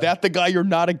guy, is that the guy you're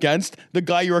not against? The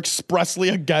guy you're expressly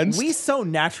against? We so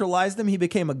naturalized him, he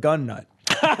became a gun nut.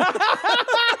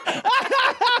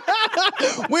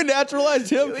 We naturalized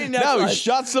him. Now he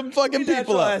shot some fucking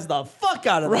people up. The fuck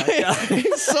out of that guy.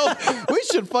 So we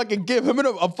should fucking give him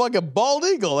a fucking bald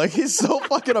eagle. Like, he's so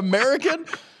fucking American.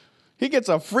 He gets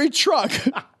a free truck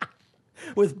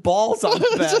with balls on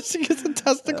the back. He gets a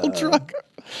testicle truck.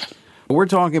 We're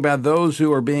talking about those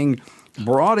who are being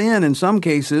brought in some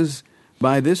cases,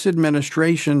 by this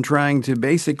administration trying to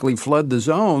basically flood the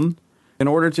zone in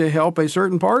order to help a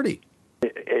certain party.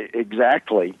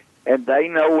 Exactly. And they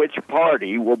know which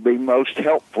party will be most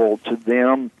helpful to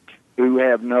them who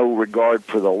have no regard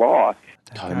for the law.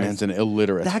 God, man's an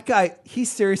illiterate. That guy, he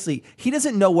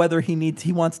doesn't know whether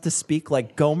he wants to speak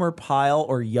like Gomer Pyle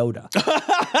or Yoda.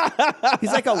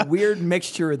 He's like a weird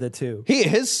mixture of the two.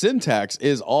 His syntax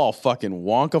is all fucking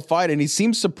wonkified, and he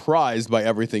seems surprised by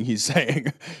everything he's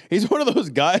saying. He's one of those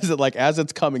guys that, like, as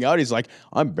it's coming out, he's like,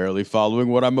 I'm barely following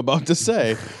what I'm about to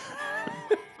say.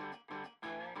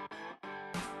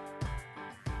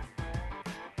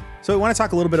 So we want to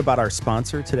talk a little bit about our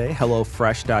sponsor today,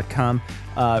 HelloFresh.com.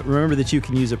 Remember that you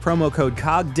can use a promo code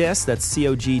COGDIS, that's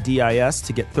COGDIS,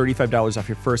 to get $35 off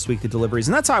your first week of deliveries.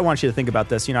 And that's how I want you to think about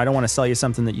this. I don't want to sell you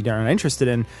something that you're not interested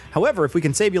in. However, if we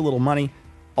can save you a little money,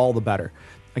 all the better.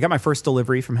 I got my first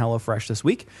delivery from HelloFresh this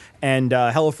week, and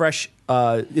HelloFresh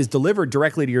is delivered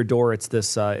directly to your door. It's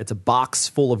this, it's a box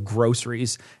full of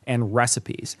groceries and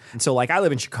recipes. And so, like, I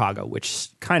live in Chicago, which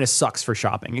kind of sucks for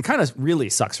shopping. It kind of really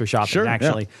sucks for shopping,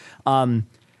 actually. Yeah.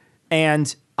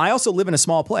 And I also live in a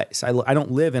small place. I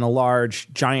don't live in a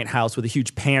large, giant house with a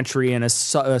huge pantry and a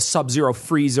sub-zero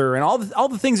freezer and all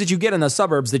the things that you get in the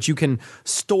suburbs that you can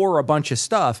store a bunch of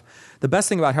stuff. The best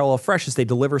thing about HelloFresh is they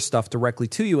deliver stuff directly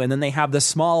to you, and then they have the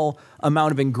small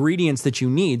amount of ingredients that you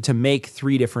need to make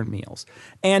 3 different meals.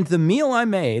 And the meal I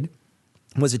made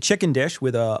was a chicken dish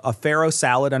with a farro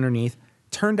salad underneath.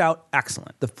 Turned out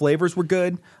excellent. The flavors were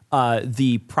good.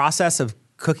 The process of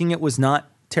cooking it was not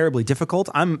terribly difficult.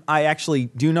 I actually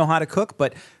do know how to cook,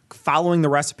 but following the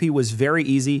recipe was very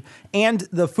easy. And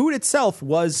the food itself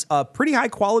was pretty high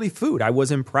quality food. I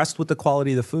was impressed with the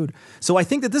quality of the food. So I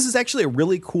think that this is actually a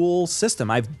really cool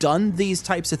system. I've done these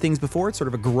types of things before. It's sort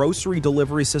of a grocery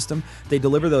delivery system. They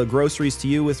deliver the groceries to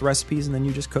you with recipes, and then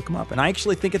you just cook them up. And I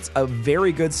actually think it's a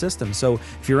very good system. So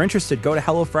if you're interested, go to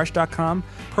HelloFresh.com,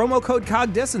 promo code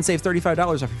COGDIS, and save $35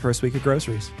 off your first week of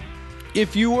groceries.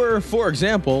 If you were, for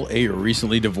example, a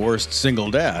recently divorced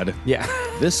single dad,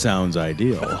 this sounds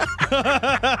ideal.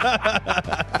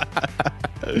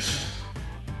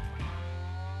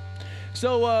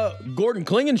 So, Gordon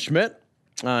Klingenschmidt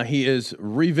He is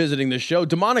revisiting the show.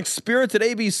 Demonic spirits at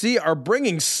ABC are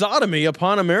bringing sodomy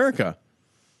upon America.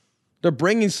 They're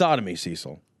bringing sodomy,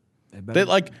 Cecil.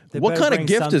 What kind of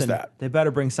gift is that? They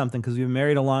better bring something because we've been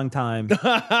married a long time,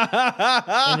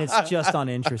 and it's just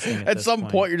uninteresting. At some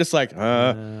point, you're just like,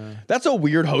 that's a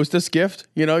weird hostess gift.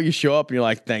 You know, you show up and you're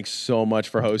like, thanks so much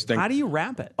for hosting. How do you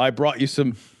wrap it? I brought you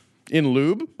some in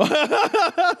lube,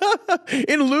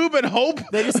 in lube and hope.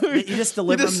 You just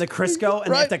deliver them the Crisco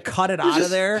and they have to cut it out of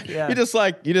there. Yeah. You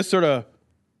just sort of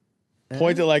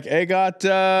point it like, hey, I got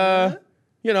a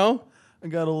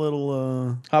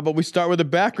little. How about we start with a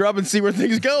back rub and see where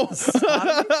things go?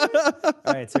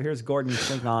 All right, so here's Gordon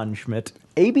Schmidt.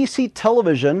 ABC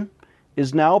Television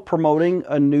is now promoting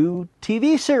a new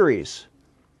TV series.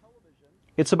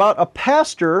 It's about a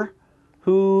pastor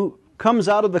who comes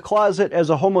out of the closet as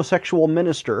a homosexual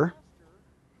minister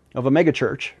of a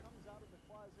megachurch.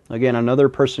 Again, another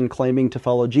person claiming to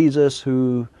follow Jesus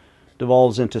who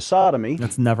devolves into sodomy.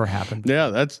 That's never happened. Yeah,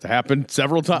 that's happened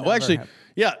several times. Well, actually.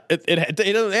 Yeah,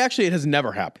 it has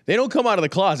never happened. They don't come out of the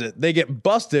closet. They get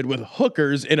busted with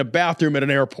hookers in a bathroom at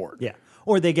an airport. Yeah.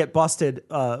 Or they get busted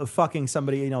fucking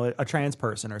somebody, a trans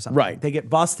person or something. Right. They get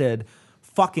busted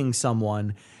fucking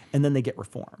someone, and then they get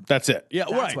reformed. That's it. Yeah,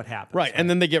 That's what happens. Right. And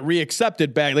then they get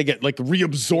reaccepted back. They get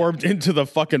reabsorbed into the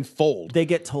fucking fold. They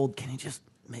get told, can you just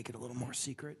make it a little more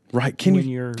secret? Right. If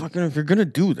you're going to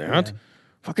do that,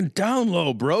 fucking down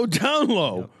low, bro. Down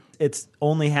low. It's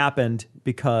only happened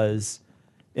because...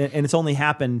 And it's only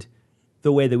happened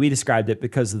the way that we described it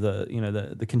because of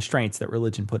the constraints that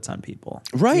religion puts on people.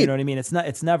 Right. You know what I mean?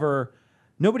 It's never,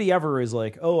 nobody ever is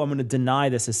like, oh, I'm going to deny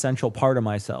this essential part of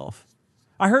myself.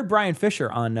 I heard Brian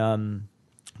Fisher on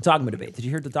Dogma Debate. Did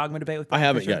you hear the Dogma Debate with Brian I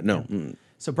haven't Fisher? yet, no. Yeah.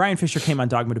 So Brian Fisher came on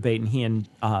Dogma Debate, and he and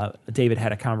David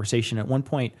had a conversation. At one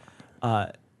point,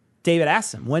 David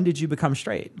asked him, when did you become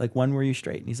straight? Like, when were you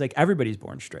straight? And he's like, everybody's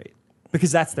born straight.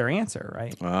 Because that's their answer,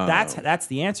 right? Wow. That's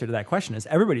the answer to that question is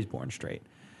everybody's born straight.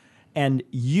 And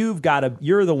you're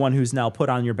the one who's now put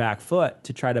on your back foot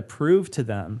to try to prove to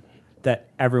them that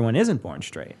everyone isn't born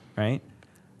straight, right?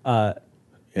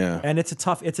 Yeah. And it's a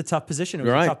tough position. It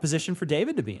was a tough position for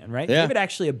David to be in, right? Yeah. David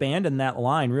actually abandoned that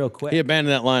line real quick. He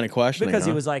abandoned that line of questioning. Because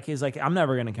he was like, I'm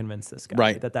never going to convince this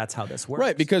guy that that's how this works.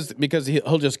 Right, because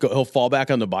he'll fall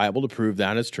back on the Bible to prove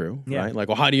that is true, right? Like,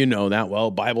 well, how do you know that?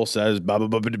 Well, Bible says blah blah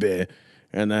blah blah blah.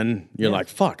 And then you're like,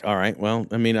 fuck, all right, well,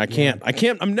 I mean,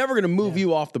 I'm never going to move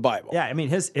you off the Bible. Yeah, I mean,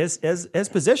 his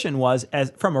position was,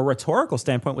 from a rhetorical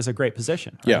standpoint, was a great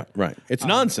position. Right? Yeah, right. It's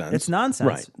nonsense. It's nonsense.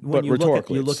 Right. When but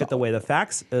you look at the way the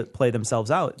facts play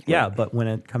themselves out. Right. Yeah, but when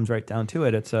it comes right down to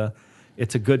it, it's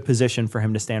a good position for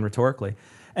him to stand rhetorically.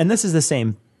 And this is the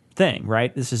same thing,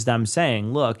 right? This is them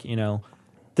saying, look,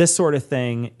 this sort of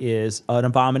thing is an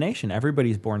abomination.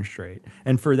 Everybody's born straight.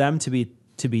 And for them to be,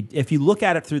 if you look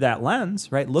at it through that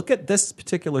lens, right? Look at this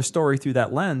particular story through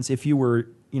that lens. If you were,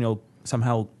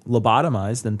 somehow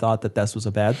lobotomized and thought that this was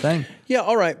a bad thing. Yeah,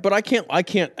 all right, but I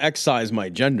can't excise my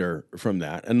gender from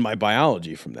that and my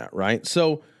biology from that, right?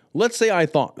 So let's say I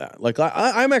thought that. Like,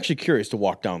 I'm actually curious to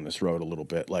walk down this road a little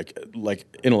bit, like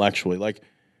intellectually, like.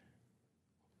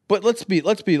 But let's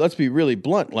be really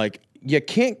blunt. Like, you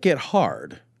can't get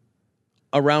hard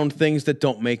around things that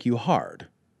don't make you hard.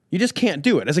 You just can't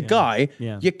do it. As a guy,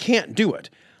 you can't do it.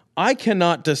 I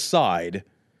cannot decide.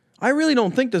 I really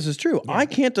don't think this is true. Yeah. I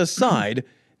can't decide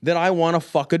that I want to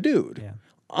fuck a dude. Yeah.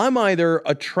 I'm either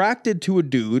attracted to a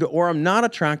dude or I'm not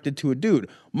attracted to a dude.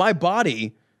 My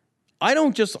body, I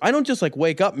don't just like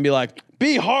wake up and be like,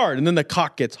 be hard, and then the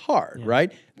cock gets hard,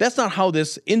 right? That's not how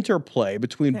this interplay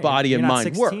between body and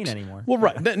mind works. Anymore. Well,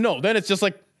 right. Then it's just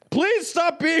like, please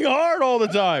stop being hard all the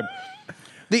time.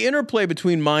 The interplay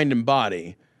between mind and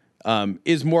body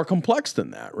is more complex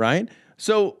than that, right?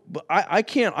 So I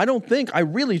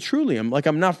really truly am, like,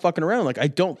 I'm not fucking around. Like, I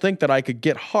don't think that I could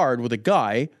get hard with a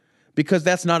guy because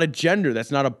that's not a gender, that's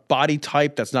not a body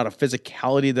type, that's not a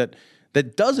physicality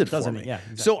that does it for me. Yeah,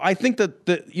 exactly. So I think that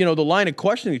the line of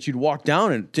questioning that you'd walk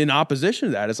down in opposition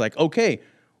to that is like, okay,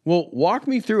 well, walk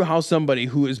me through how somebody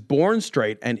who is born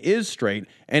straight and is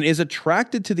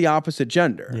attracted to the opposite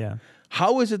gender,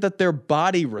 how is it that their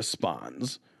body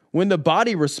responds when the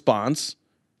body response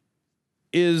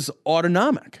is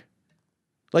autonomic?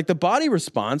 Like, the body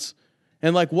response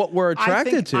and like what we're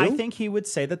attracted to. I think he would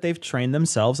say that they've trained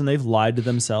themselves and they've lied to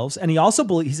themselves. And he also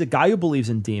he's a guy who believes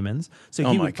in demons. So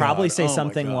he would probably say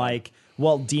something like,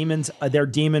 well, demons, they're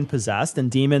demon possessed, and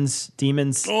demons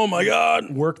oh my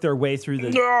God, work their way through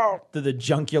the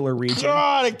jungular region.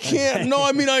 God, I can't. No,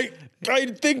 I mean, I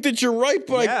think that you're right,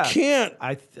 but I can't.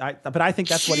 But I think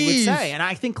that's what he would say. And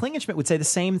I think Klingenschmitt would say the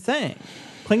same thing.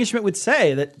 Klingenschmitt would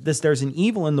say that there's an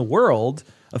evil in the world.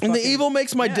 And the evil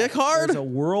makes my dick hard? There's a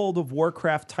World of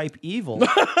Warcraft type evil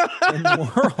in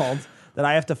the world that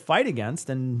I have to fight against.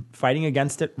 And fighting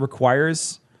against it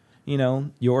requires,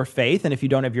 your faith. And if you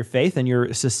don't have your faith, then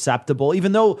you're susceptible,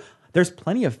 even though there's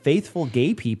plenty of faithful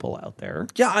gay people out there.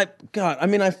 Yeah,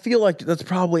 I feel like that's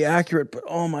probably accurate, but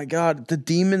oh my God, the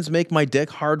demons make my dick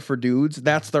hard for dudes.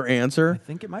 That's their answer. I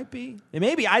think it might be. It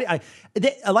may be.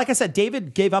 Like I said,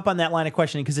 David gave up on that line of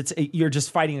questioning because you're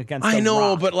just fighting against. I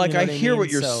know, rock, but I hear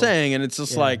what you're saying, and it's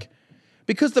just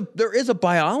because there is a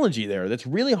biology there that's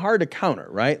really hard to counter,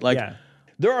 right?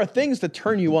 There are things that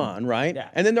turn you on, right? Yeah.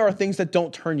 And then there are things that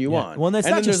don't turn you on. Well, and it's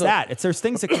not just that. There's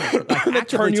things that can that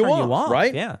turn you on,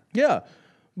 right? Yeah. Yeah.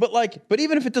 But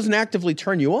even if it doesn't actively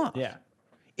turn you on,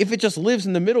 if it just lives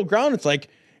in the middle ground, it's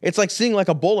like seeing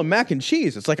a bowl of mac and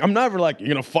cheese. It's like I'm never you're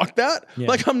gonna fuck that.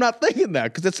 Yeah. I'm not thinking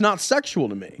that because it's not sexual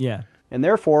to me. Yeah. And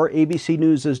therefore, ABC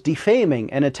News is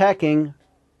defaming and attacking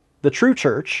the true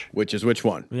church. Which is which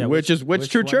one? Yeah, which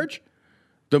true church?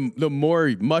 The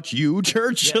more much you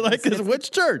church, is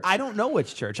which church? I don't know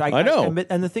which church. I know.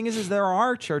 And the thing is there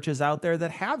are churches out there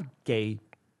that have gay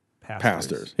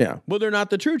pastors. Yeah. Well, they're not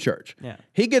the true church. Yeah.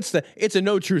 He gets it's a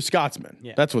no true Scotsman.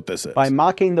 Yeah. That's what this is. By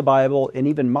mocking the Bible and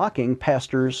even mocking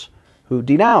pastors who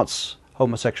denounce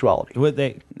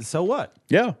homosexuality. So what?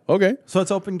 Yeah. Okay. So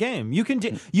it's open game. You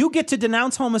get to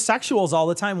denounce homosexuals all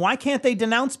the time. Why can't they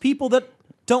denounce people that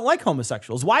don't like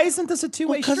homosexuals? Why isn't this a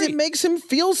two-way street? Because it makes him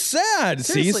feel sad,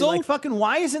 Seriously, Cecil.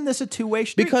 Why isn't this a two-way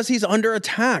street? Because he's under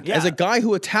attack. Yeah. As a guy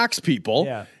who attacks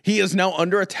people, he is now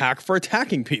under attack for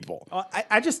attacking people.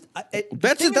 That's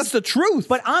the truth.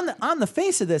 But on the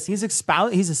face of this, he's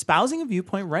espousing a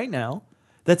viewpoint right now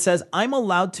that says I'm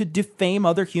allowed to defame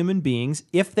other human beings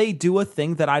if they do a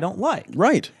thing that I don't like.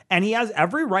 Right. And he has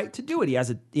every right to do it. He has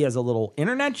a little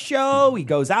internet show. He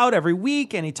goes out every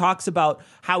week and he talks about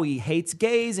how he hates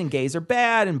gays and gays are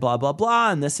bad and blah, blah,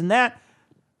 blah, and this and that.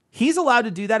 He's allowed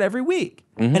to do that every week.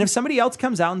 Mm-hmm. And if somebody else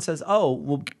comes out and says, oh,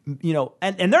 well,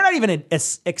 and they're not even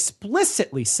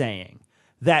explicitly saying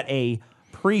that a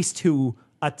priest who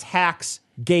attacks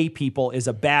gay people is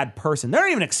a bad person. They're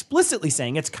not even explicitly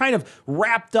saying. It's kind of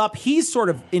wrapped up. He's sort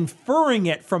of inferring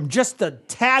it from just the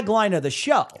tagline of the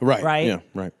show. Right? Yeah,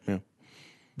 right. Yeah.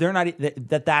 They're not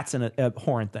that's an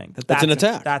abhorrent thing. That's an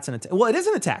attack. That's an attack. Well, it is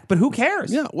an attack, but who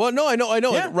cares? Yeah. Well, no, I know.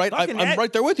 Yeah, right. I'm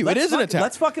right there with you. It is an attack.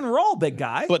 Let's fucking roll, big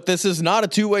guy. But this is not a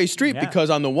two-way street because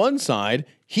on the one side,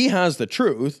 he has the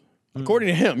truth. According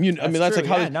to him, that's true.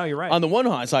 how. No, you're right. On the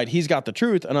one side, he's got the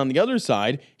truth, and on the other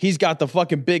side, he's got the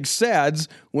fucking big sads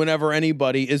whenever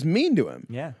anybody is mean to him.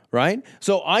 Yeah. Right.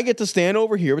 So I get to stand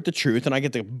over here with the truth, and I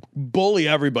get to bully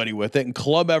everybody with it, and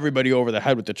club everybody over the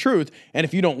head with the truth. And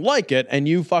if you don't like it, and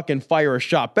you fucking fire a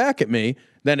shot back at me,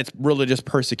 then it's religious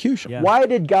persecution. Yeah. Why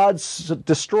did God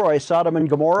destroy Sodom and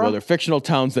Gomorrah? Well, they're fictional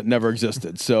towns that never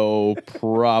existed, so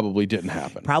probably didn't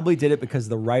happen. Probably did it because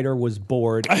the writer was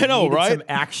bored. I know, right? Some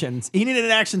actions. He needed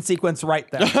an action sequence right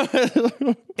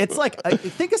there. It's like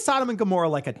think of Sodom and Gomorrah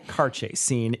like a car chase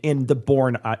scene in The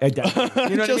Bourne Identity.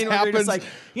 You know what I mean? Where you're just like,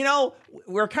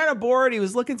 we're kind of bored. He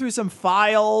was looking through some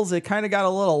files. It kind of got a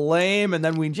little lame, and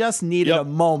then we just needed a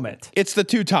moment. It's the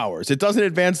Two Towers. It doesn't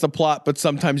advance the plot, but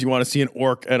sometimes you want to see an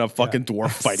orc and a fucking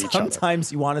dwarf fight each other.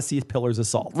 Sometimes you want to see Pillars of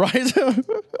Salt. Right?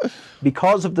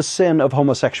 Because of the sin of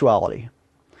homosexuality.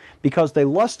 Because they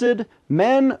lusted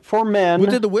men for men. Well,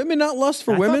 did the women not lust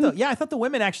for women? I thought the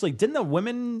women actually, didn't the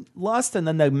women lust and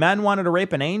then the men wanted to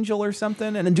rape an angel or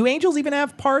something? And then do angels even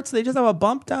have parts? They just have a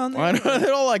bump down there? I know,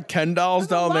 they're all like Ken dolls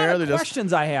down there. There's a lot of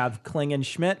questions I have,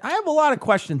 Klingenschmitt. I have a lot of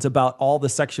questions about all the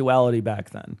sexuality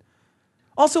back then.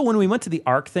 Also, when we went to the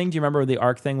Ark thing, do you remember the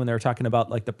Ark thing when they were talking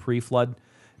about like the pre-flood?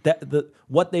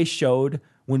 What they showed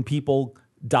when people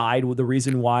died, the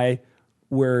reason why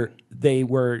they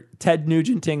were Ted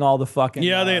Nugenting all the fucking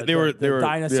they were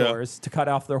dinosaurs to cut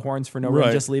off their horns for no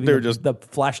reason, just leaving the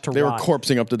flesh to rot. They were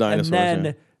corpsing up the dinosaurs. And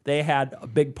then they had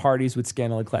big parties with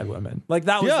scantily clad women. Like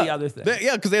that was the other thing.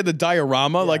 Because they had the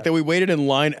diorama. Like that we waited in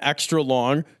line extra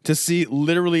long to see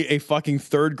literally a fucking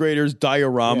third grader's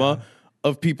diorama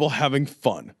of people having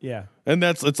fun. Yeah. And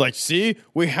it's like, see,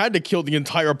 we had to kill the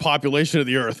entire population of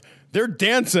the earth. They're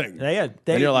dancing. And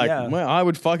you're like, well, I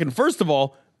would fucking, first of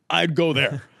all, I'd go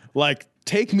there. Like,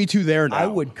 take me to there now. I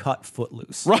would cut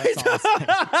Footloose. Right?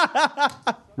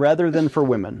 Rather than for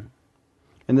women.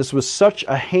 And this was such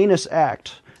a heinous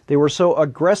act. They were so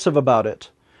aggressive about it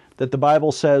that the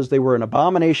Bible says they were an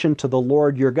abomination to the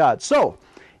Lord your God. So,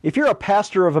 if you're a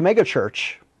pastor of a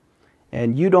megachurch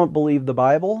and you don't believe the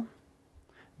Bible,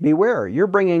 beware, you're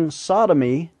bringing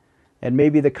sodomy and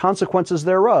maybe the consequences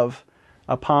thereof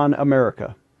upon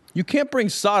America. You can't bring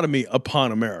sodomy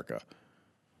upon America.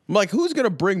 I'm like, who is going to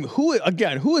bring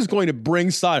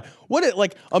sodomy?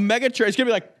 Like a mega church? It's going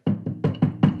to be like,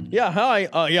 yeah, hi.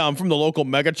 I'm from the local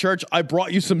mega church. I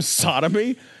brought you some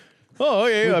sodomy. Oh,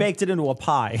 yeah. We baked it into a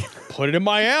pie. Put it in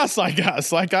my ass, I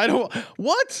guess. Like,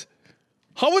 what?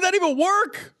 How would that even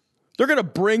work? They're going to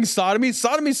bring sodomy.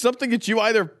 Sodomy's something that you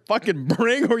either fucking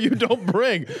bring or you don't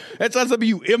bring. It's not something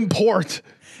you import.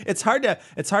 It's hard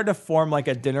to form like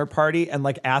a dinner party and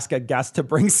like ask a guest to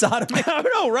bring sodomy. I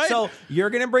know, right? So you're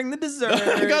gonna bring the dessert.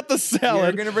 I got the salad.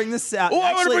 You're gonna bring the salad. Oh,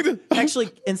 actually,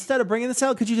 instead of bringing the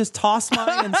salad, could you just toss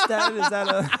mine instead? Is that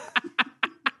a?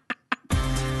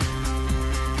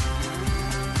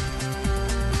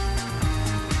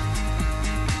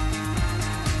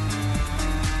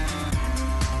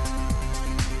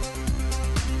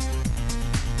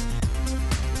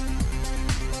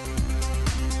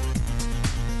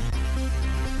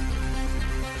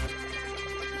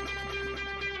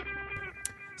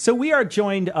 So we are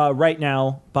joined right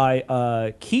now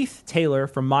by Keith Taylor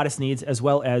from Modest Needs, as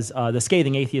well as the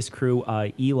Scathing Atheist crew,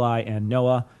 Eli and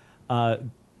Noah.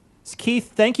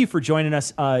 Keith, thank you for joining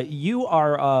us. You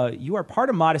are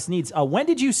part of Modest Needs. When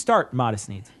did you start Modest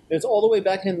Needs? It's all the way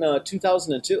back in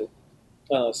 2002.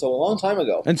 So a long time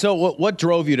ago. And so what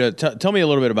drove you to tell me a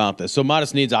little bit about this? So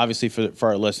Modest Needs, obviously for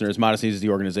our listeners, Modest Needs is the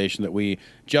organization that we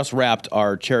just wrapped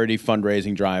our charity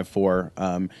fundraising drive for.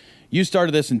 You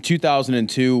started this in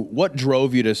 2002. What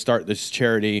drove you to start this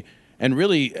charity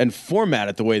and format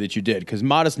it the way that you did? Because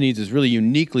Modest Needs is really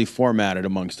uniquely formatted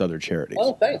amongst other charities.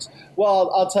 Oh, thanks.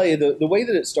 Well, I'll tell you, the way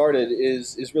that it started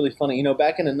is really funny. You know,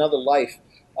 back in another life,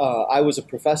 I was a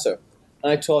professor.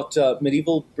 And I taught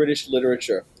medieval British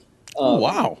literature. Oh,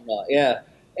 wow. Yeah.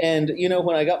 And, you know,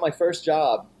 when I got my first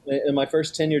job, my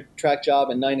first tenure-track job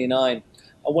in 99,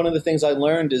 one of the things I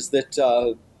learned is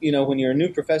that, you know, when you're a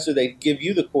new professor, they give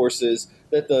you the courses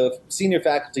that the senior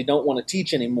faculty don't want to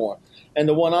teach anymore. And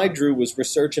the one I drew was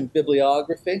research and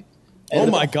bibliography. And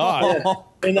oh, my God. Yeah,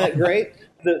 isn't that great?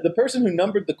 The person who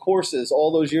numbered the courses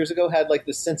all those years ago had like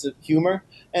this sense of humor,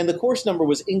 and the course number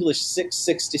was English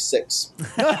 666.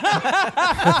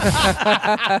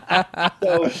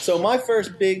 So my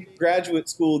first big graduate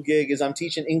school gig is I'm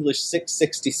teaching English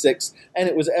 666, and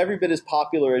it was every bit as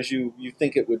popular as you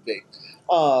think it would be.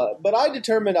 But I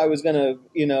determined I was going to,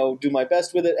 you know, do my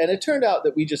best with it. And it turned out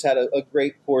that we just had a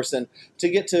great course. And to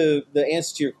get to the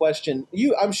answer to your question,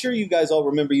 I'm sure you guys all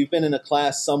remember you've been in a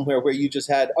class somewhere where you just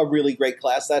had a really great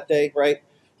class that day, right?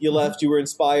 You left, you were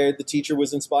inspired. The teacher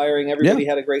was inspiring. Everybody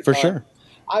had a great time. For sure.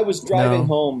 I was driving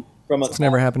home from a It's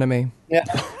never happened to me. Yeah.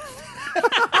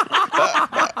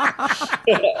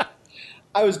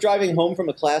 I was driving home from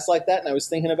a class like that, and I was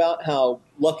thinking about how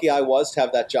lucky I was to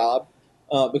have that job.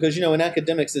 Because, you know, in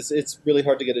academics, it's really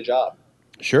hard to get a job.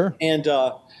 Sure. And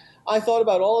I thought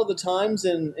about all of the times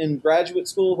in graduate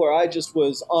school where I just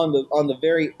was on the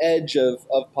very edge of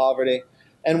poverty.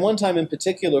 And one time in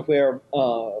particular where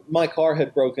my car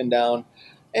had broken down.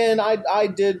 And I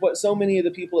did what so many of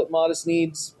the people at Modest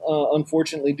Needs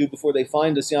unfortunately do before they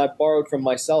find us. You know, I borrowed from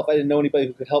myself. I didn't know anybody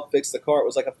who could help fix the car. It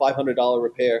was like a $500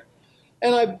 repair.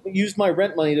 And I used my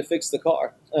rent money to fix the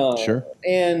car. Sure.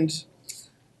 And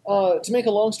to make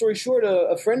a long story short,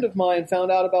 a friend of mine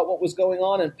found out about what was going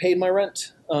on and paid my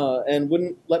rent and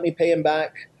wouldn't let me pay him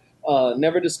back,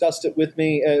 never discussed it with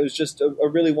me. It was just a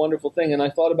really wonderful thing. And I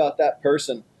thought about that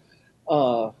person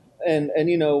and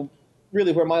you know,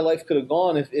 really where my life could have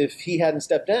gone if he hadn't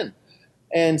stepped in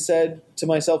and said to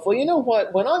myself, well, you know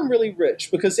what, when I'm really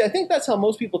rich, because I think that's how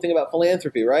most people think about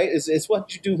philanthropy, right? It's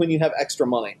what you do when you have extra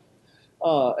money.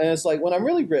 And it's like, when I'm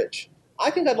really rich, I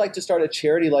think I'd like to start a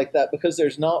charity like that because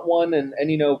there's not one,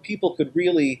 and you know, people could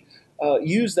really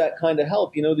use that kind of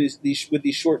help, you know, these with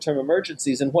these short-term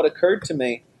emergencies. And what occurred to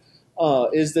me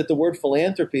is that the word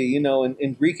philanthropy, you know,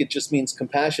 in Greek, it just means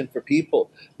compassion for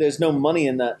people. There's no money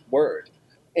in that word.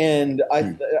 And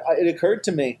it occurred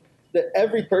to me that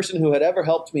every person who had ever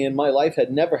helped me in my life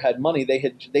had never had money.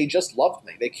 They just loved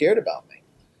me. They cared about me.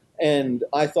 And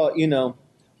I thought, you know,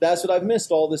 that's what I've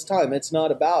missed all this time. It's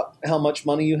not about how much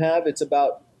money you have. It's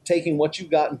about taking what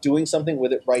you've got and doing something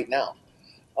with it right now.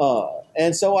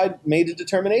 And so I made a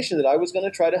determination that I was going to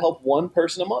try to help one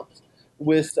person a month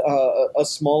with a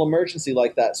small emergency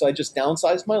like that. So I just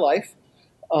downsized my life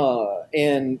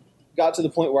and got to the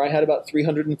point where I had about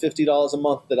 $350 a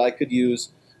month that I could use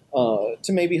to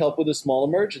maybe help with a small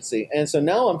emergency. And so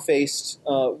now I'm faced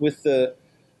with the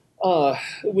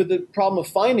problem of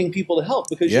finding people to help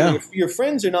because your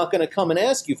friends are not going to come and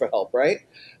ask you for help, right?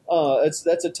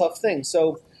 That's a tough thing.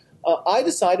 So I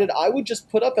decided I would just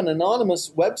put up an anonymous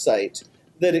website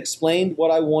that explained what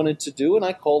I wanted to do, and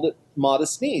I called it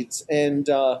Modest Needs. And,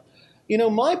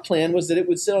 my plan was that it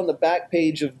would sit on the back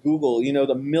page of Google,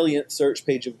 the millionth search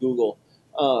page of Google,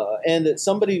 and that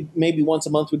somebody maybe once a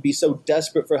month would be so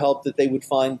desperate for help that they would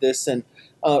find this and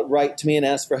write to me and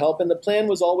ask for help. And the plan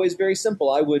was always very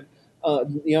simple. I would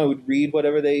read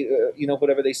whatever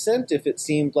they sent. If it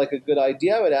seemed like a good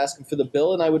idea, I would ask them for the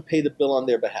bill, and I would pay the bill on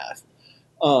their behalf,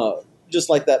 just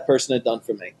like that person had done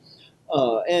for me.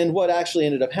 And what actually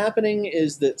ended up happening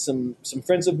is that some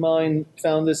friends of mine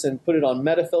found this and put it on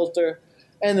Metafilter,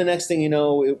 and the next thing you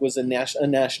know, it was a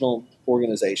national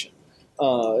organization.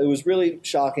 It was really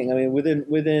shocking. I mean,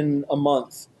 within a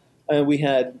month, we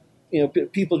had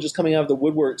people just coming out of the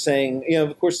woodwork saying,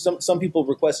 of course, some people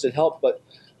requested help, but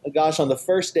gosh, on the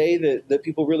first day that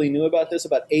people really knew about this,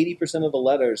 about 80% of the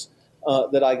letters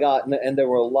that I got, and there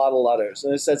were a lot of letters,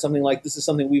 and it said something like, "This is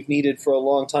something we've needed for a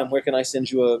long time. Where can I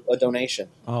send you a donation?"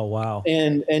 Oh, wow!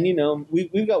 And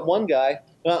we've got one guy.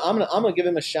 I'm gonna give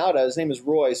him a shout out. His name is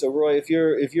Roy. So Roy, if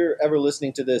you're ever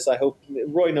listening to this, I hope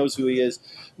Roy knows who he is.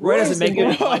 Roy doesn't make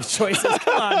good life choices.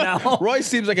 Come on now. Roy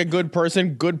seems like a good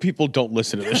person. Good people don't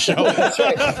listen to this show. That's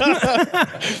right.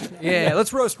 Yeah,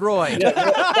 let's roast Roy. Yeah,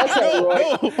 that's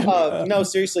right, Roy. No,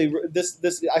 seriously, this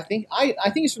I think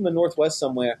he's from the Northwest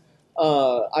somewhere.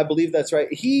 I believe that's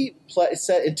right. He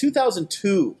said in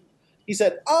 2002, he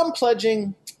said, "I'm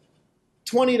pledging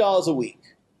 $20 a week."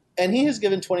 And he has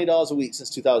given $20 a week since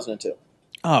 2002.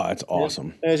 Oh, that's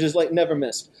awesome. And it's just like never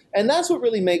missed. And that's what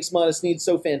really makes Modest Needs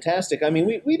so fantastic. I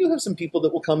mean, we do have some people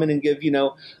that will come in and give,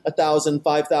 $1,000,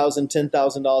 $5,000,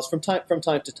 $10,000 from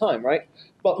time to time, right?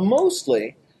 But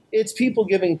mostly it's people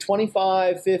giving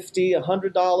 $25, $50,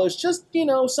 $100, just,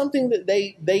 something that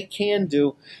they can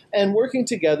do, and working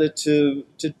together to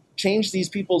change these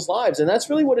people's lives. And that's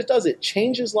really what it does. It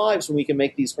changes lives when we can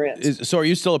make these grants. So are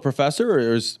you still a professor,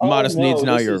 or is Modest Needs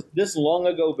now this long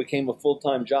ago became a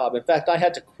full-time job. In fact, I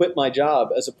had to quit my job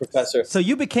as a professor. So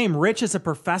you became rich as a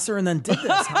professor and then did this,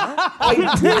 huh? I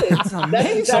did. That's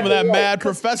amazing. Some of that mad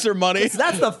professor money.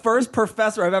 That's the first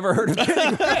professor I've ever heard of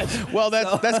getting rich. Well,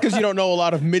 that's because you don't know a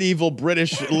lot of medieval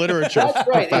British literature. That's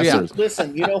right. Professors.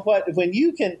 Listen, you know what? When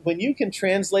you can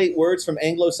translate words from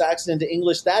Anglo-Saxon into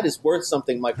English, that is worth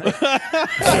something, my friend.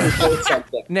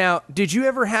 Now, did you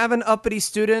ever have an uppity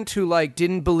student who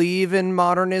didn't believe in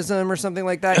modernism or something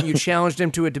like that, and you challenged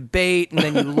him to a debate and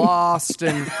then you lost,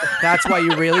 and that's why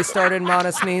you really started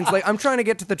Modest Needs? I'm trying to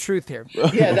get to the truth here.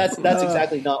 Yeah, that's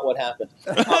exactly not what happened.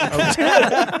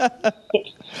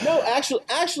 No,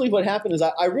 actually what happened is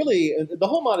I really, the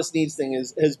whole Modest Needs thing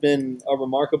has been a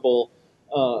remarkable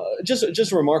just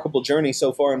a remarkable journey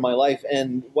so far in my life.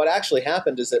 And what actually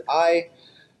happened is that I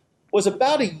was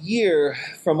about a year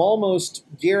from almost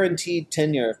guaranteed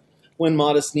tenure when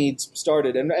Modest Needs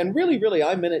started. And really,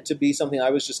 I meant it to be something I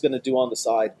was just going to do on the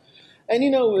side. And,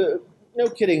 no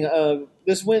kidding.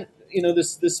 This went,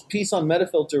 this piece on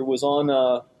Metafilter was on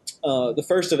the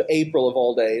 1st of April of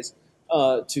all days,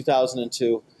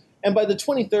 2002. And by the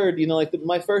 23rd,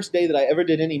 my first day that I ever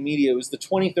did any media was the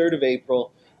 23rd of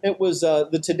April. It was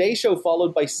the Today Show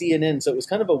followed by CNN. So it was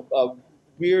kind of a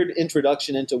weird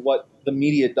introduction into what the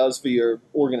media does for your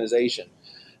organization.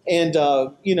 And,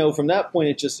 from that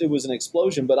point, it was an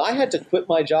explosion. But I had to quit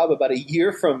my job about a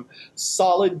year from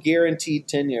solid guaranteed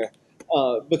tenure.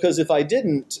 Because if I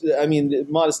didn't,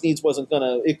 Modest Needs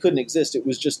it couldn't exist. It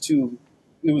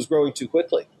was growing too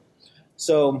quickly.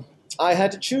 So I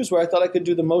had to choose where I thought I could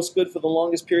do the most good for the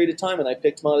longest period of time. And I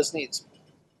picked Modest Needs.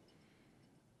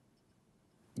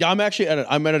 Yeah, I'm actually at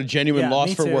a genuine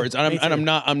loss for words, and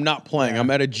I'm not playing. Yeah. I'm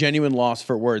at a genuine loss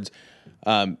for words.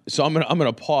 So I'm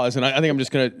gonna pause, and I think I'm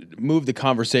just gonna move the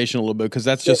conversation a little bit because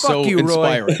that's just so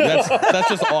inspiring. That's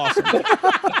just awesome.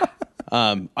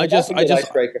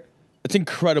 It's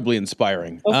incredibly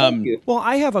inspiring. Oh, thank you. Well,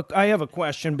 I have a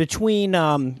question between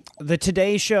the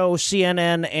Today Show,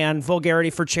 CNN, and Vulgarity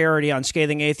for Charity on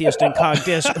Scathing Atheist and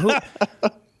Cogdis.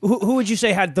 Who would you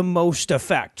say had the most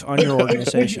effect on your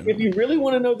organization? If you really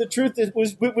want to know the truth, it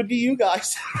would be you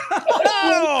guys.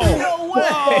 No way!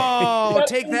 Oh,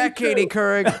 take that, Katie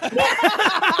Couric.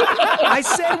 I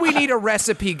said we need a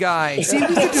recipe guy. See,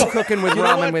 we could do cooking with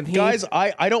ramen with heat. Guys,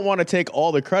 I don't want to take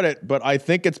all the credit, but I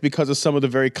think it's because of some of the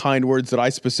very kind words that I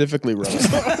specifically wrote.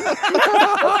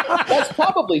 That's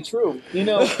probably true. We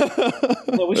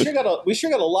sure got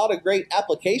a lot of great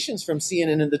applications from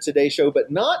CNN and the Today Show,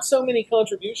 but not so many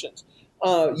contributions.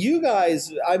 You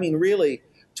guys, really,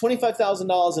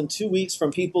 $25,000 in 2 weeks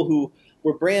from people who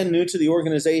were brand new to the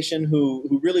organization,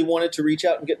 who really wanted to reach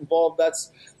out and get involved.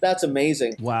 That's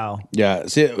amazing. Wow. Yeah.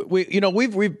 See,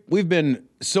 we've been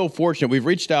so fortunate. We've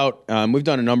reached out. We've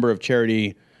done a number of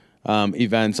charity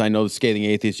events. I know the Scathing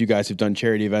Atheist, you guys have done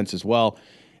charity events as well.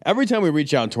 Every time we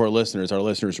reach out to our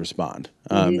listeners respond,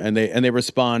 and they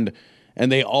respond,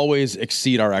 and they always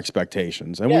exceed our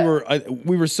expectations. And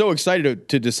we were so excited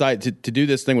to decide to do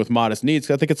this thing with Modest Needs.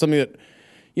 I think it's something that,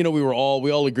 you know, we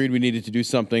all agreed we needed to do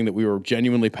something that we were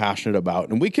genuinely passionate about,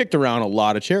 and we kicked around a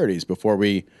lot of charities before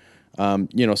we,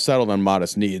 settled on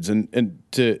Modest Needs, and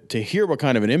to hear what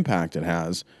kind of an impact it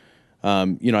has,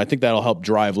 I think that'll help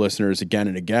drive listeners again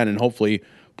and again, and hopefully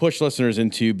push listeners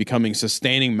into becoming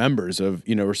sustaining members of,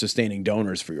 or sustaining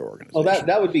donors for your organization. Oh,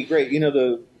 that would be great.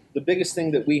 The biggest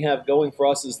thing that we have going for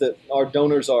us is that our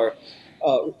donors are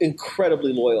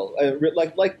incredibly loyal.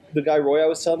 Like the guy Roy I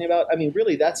was telling you about. I mean,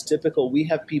 really, that's typical. We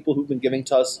have people who've been giving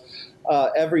to us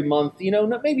every month.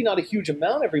 Maybe not a huge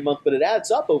amount every month, but it adds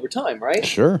up over time, right?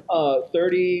 Sure.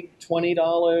 $30,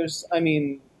 $20. I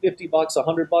mean, $50,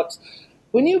 $100.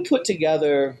 When you put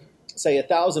together, say,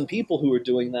 1,000 people who are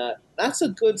doing that, that's a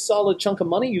good solid chunk of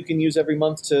money you can use every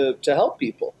month to help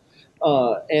people,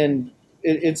 and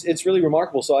it's really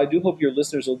remarkable. So I do hope your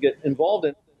listeners will get involved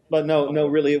in. But no,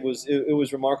 really, it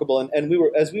was remarkable, and we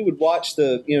would watch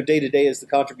the day to day as the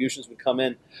contributions would come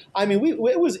in. I mean, it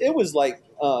was like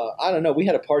I don't know, we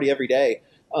had a party every day.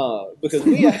 Because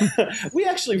we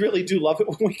actually really do love it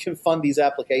when we can fund these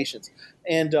applications,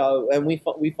 and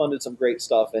we funded some great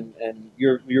stuff, and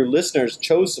your listeners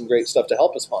chose some great stuff to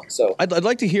help us fund. So I'd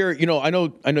like to hear, I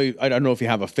don't know if you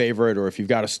have a favorite or if you've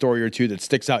got a story or two that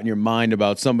sticks out in your mind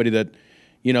about somebody that,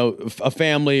 a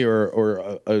family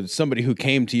or somebody who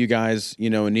came to you guys,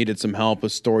 and needed some help, a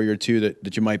story or two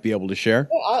that you might be able to share.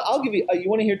 Well, I'll give you. You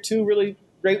want to hear two really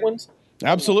great ones?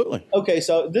 Absolutely. Okay,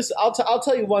 so this I'll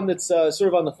tell you one that's sort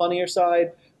of on the funnier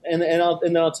side, and then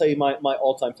I'll tell you my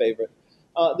all-time favorite.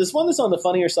 This one that's on the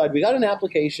funnier side. We got an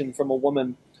application from a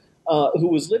woman who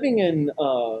was living in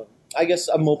I guess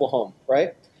a mobile home,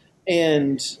 right?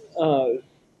 And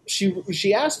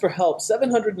she asked for help,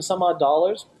 $700 and some odd,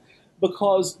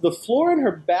 because the floor in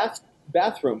her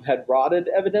bathroom had rotted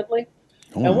evidently.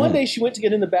 Oh, and one day she went to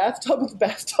get in the bathtub, and the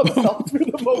bathtub fell through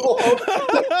the mobile home,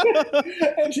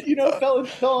 and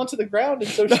fell onto the ground, and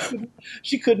so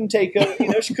she couldn't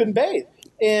she couldn't bathe.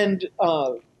 And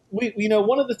we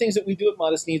one of the things that we do at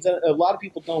Modest Needs, and a lot of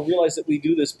people don't realize that we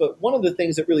do this, but one of the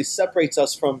things that really separates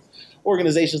us from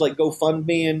organizations like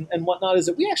GoFundMe and whatnot is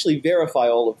that we actually verify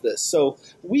all of this. So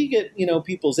we get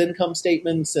people's income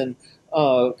statements and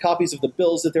copies of the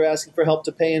bills that they're asking for help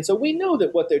to pay. And so we know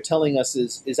that what they're telling us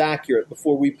is accurate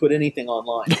before we put anything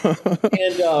online.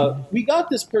 And we got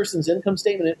this person's income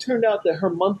statement. And it turned out that her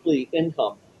monthly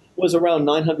income was around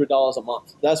 $900 a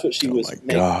month. That's what she was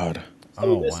making. God.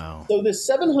 Wow. So this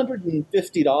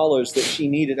 $750 that she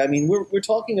needed, I mean, we're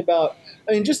talking about,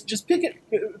 just pick it,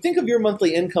 think of your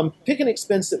monthly income, pick an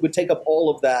expense that would take up all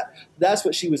of that. That's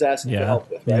what she was asking for help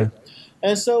with, right? Yeah.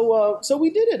 And so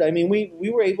we did it. I mean, we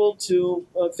were able to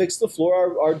fix the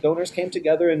floor. Our donors came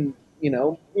together, and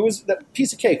it was that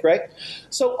piece of cake, right?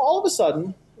 So all of a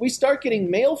sudden, we start getting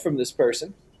mail from this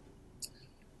person.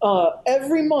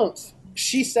 Every month,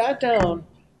 she sat down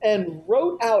and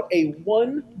wrote out a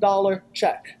 $1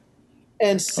 check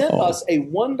and sent us a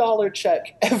 $1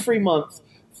 check every month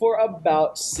for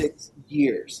about 6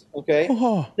 years. Okay.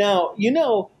 Now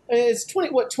it's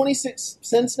 26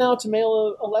 cents now to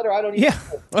mail a letter. I don't even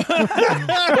know. But,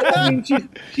 I mean,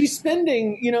 she's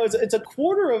spending, it's a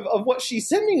quarter of what she's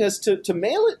sending us to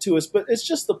mail it to us, but it's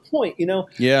just the point,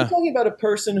 Yeah. We're talking about a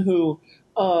person who,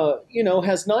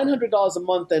 has $900 a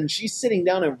month, and she's sitting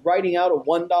down and writing out a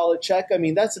 $1 check. I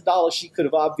mean, that's $1 she could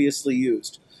have obviously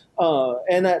used.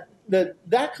 And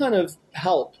that kind of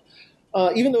help,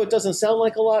 even though it doesn't sound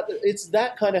like a lot, it's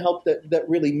that kind of help that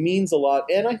really means a lot,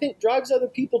 and I think drives other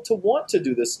people to want to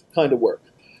do this kind of work.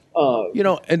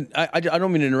 And I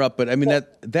don't mean to interrupt, but I mean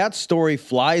that story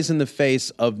flies in the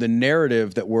face of the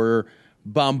narrative that we're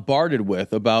bombarded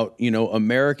with about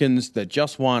Americans that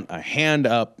just want a hand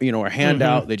up, or hand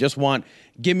out. They just want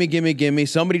gimme.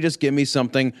 Somebody just give me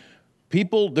something.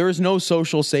 People, there is no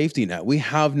social safety net. We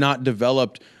have not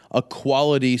developed a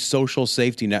quality social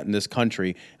safety net in this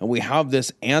country, and we have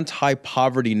this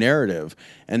anti-poverty narrative.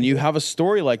 And you have a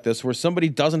story like this where somebody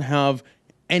doesn't have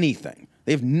anything.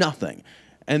 They have nothing.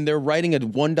 And they're writing a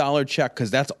 $1 check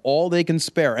because that's all they can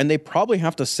spare. And they probably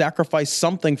have to sacrifice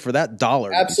something for that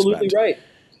dollar. Absolutely right.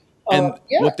 And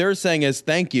what they're saying is,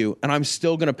 thank you, and I'm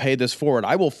still going to pay this forward.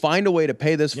 I will find a way to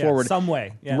pay this forward. Some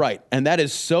way. Yeah. Right. And that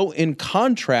is so in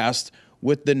contrast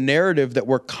with the narrative that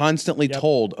we're constantly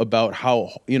told about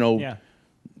how,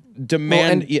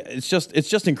 demand. It's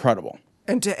just incredible.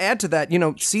 And to add to that,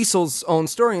 Cecil's own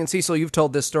story, and Cecil, you've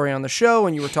told this story on the show,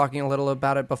 and you were talking a little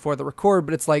about it before the record,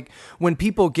 but it's like when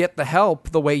people get the help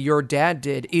the way your dad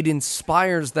did, it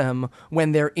inspires them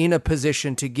when they're in a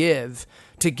position to give.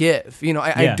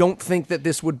 I don't think that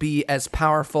this would be as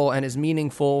powerful and as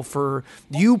meaningful for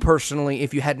you personally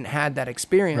if you hadn't had that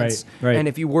experience, right. And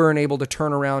if you weren't able to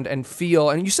turn around and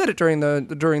feel, and you said it during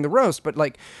the roast, but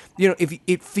if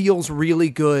it feels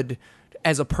really good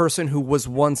as a person who was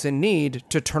once in need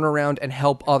to turn around and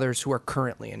help others who are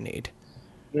currently in need.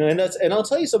 And I'll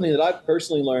tell you something that I've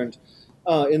personally learned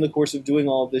in the course of doing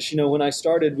all of this. When I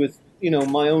started with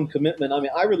my own commitment,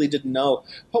 I really didn't know.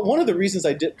 But one of the reasons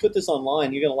I did put this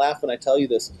online, you're going to laugh when I tell you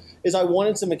this, is I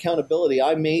wanted some accountability.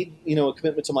 I made a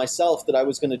commitment to myself that I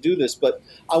was going to do this, but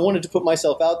I wanted to put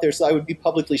myself out there so I would be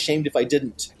publicly shamed if I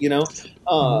didn't.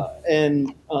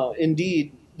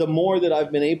 Indeed, the more that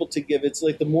I've been able to give, it's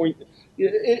like the more.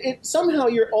 Somehow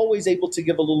you're always able to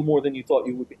give a little more than you thought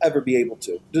you would ever be able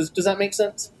to. Does that make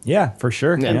sense? Yeah, for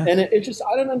sure. And it just,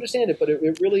 I don't understand it, but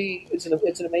it really, it's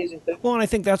an amazing thing. Well, and I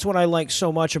think that's what I like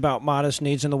so much about Modest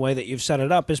Needs and the way that you've set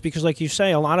it up is because, like you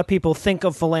say, a lot of people think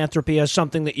of philanthropy as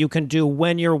something that you can do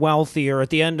when you're wealthy or at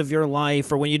the end of your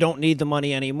life or when you don't need the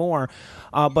money anymore.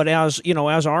 But as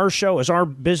our show, as our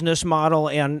business model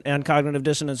and Cognitive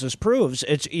Dissonances proves,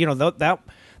 it's,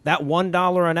 that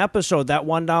 $1 an episode, that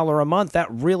 $1 a month,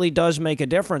 that really does make a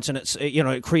difference, and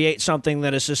it creates something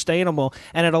that is sustainable,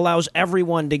 and it allows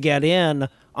everyone to get in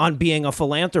on being a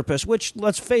philanthropist. Which,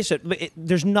 let's face it,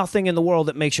 there's nothing in the world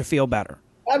that makes you feel better.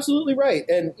 Absolutely right,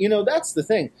 and that's the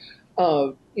thing.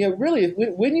 Really,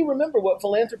 when you remember what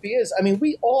philanthropy is,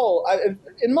 we all,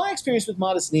 in my experience with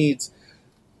Modest Needs,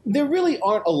 there really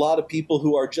aren't a lot of people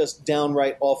who are just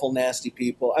downright awful, nasty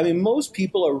people. Most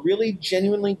people are really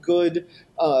genuinely good.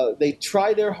 They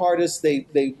try their hardest.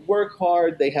 They work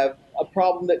hard. They have a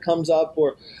problem that comes up,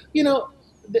 or,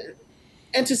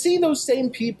 and to see those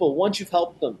same people once you've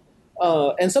helped them,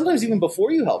 and sometimes even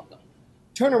before you help them,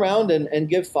 turn around and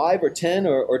give $5 or $10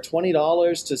 or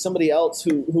 $20 to somebody else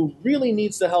who really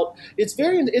needs the help. It's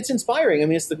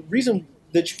inspiring. It's the reason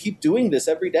that you keep doing this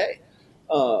every day.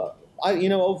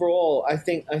 Overall, I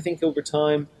think over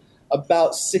time,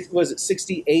 about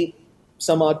 68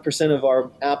 some odd % of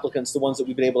our applicants, the ones that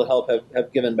we've been able to help,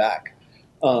 have given back.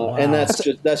 Wow. And that's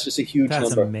just a huge number.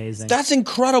 That's amazing. That's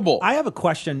incredible. I have a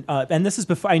question, and this is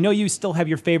before. I know you still have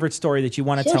your favorite story that you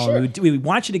want to tell. Sure. We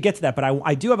want you to get to that, but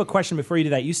I do have a question before you do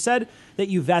that. You said that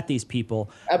you vet these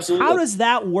people. Absolutely. How does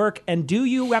that work? And do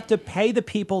you have to pay the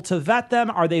people to vet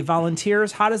them? Are they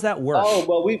volunteers? How does that work?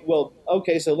 Oh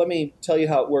okay. So let me tell you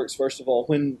how it works. First of all,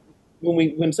 when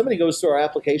somebody goes through our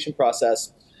application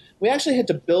process, we actually had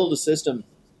to build a system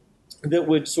that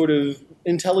would sort of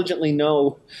intelligently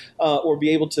know or be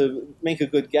able to make a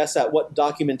good guess at what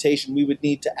documentation we would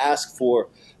need to ask for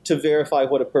to verify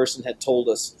what a person had told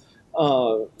us.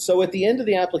 So at the end of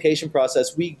the application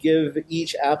process, we give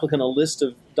each applicant a list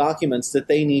of documents that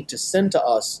they need to send to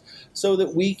us so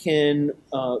that we can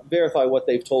verify what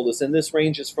they've told us. And this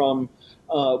ranges from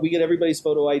we get everybody's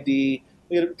photo ID,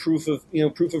 we get proof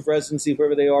of residency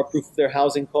wherever they are, proof of their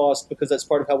housing cost, because that's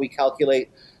part of how we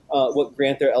calculate what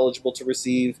grant they're eligible to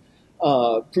receive,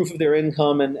 proof of their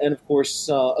income, and of course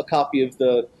a copy of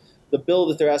the bill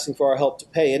that they're asking for our help to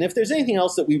pay. And if there's anything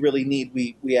else that we really need,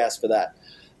 we ask for that.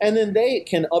 And then they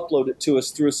can upload it to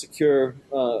us through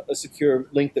a secure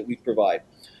link that we provide.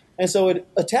 And so it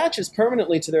attaches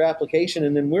permanently to their application,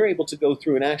 and then we're able to go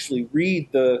through and actually read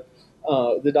the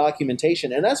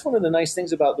documentation. And that's one of the nice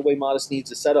things about the way Modest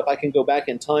Needs is set up. I can go back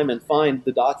in time and find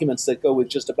the documents that go with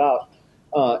just about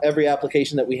every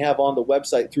application that we have on the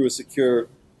website through a secure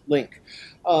link.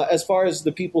 As far as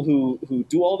the people who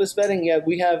do all this vetting,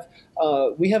 we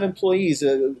have employees,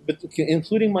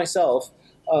 including myself.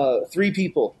 3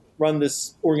 people run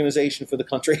this organization for the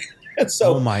country. And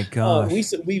so, oh my gosh,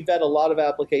 we vet a lot of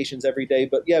applications every day.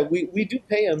 But we do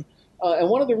pay them. And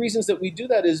one of the reasons that we do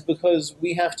that is because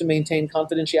we have to maintain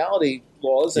confidentiality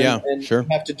laws, and sure. You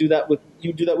have to do that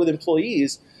with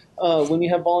employees. When you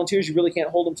have volunteers, you really can't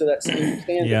hold them to that same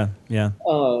standard. Yeah.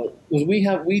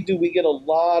 We get a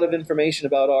lot of information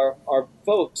about our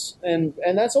folks, and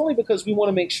that's only because we want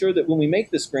to make sure that when we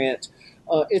make this grant,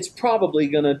 it's probably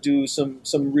going to do some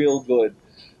real good.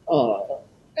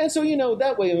 And so,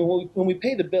 that way, when we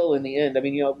pay the bill in the end,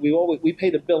 we pay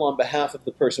the bill on behalf of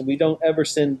the person. We don't ever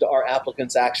send our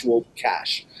applicants actual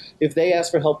cash. If they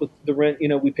ask for help with the rent,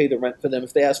 we pay the rent for them.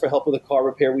 If they ask for help with a car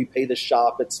repair, we pay the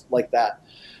shop. It's like that.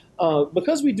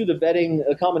 Because we do the vetting,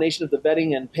 a combination of the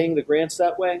vetting and paying the grants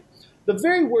that way, the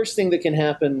very worst thing that can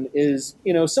happen is,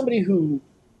 somebody who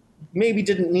maybe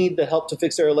didn't need the help to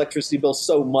fix their electricity bill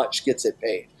so much gets it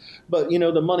paid. But,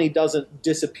 the money doesn't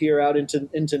disappear out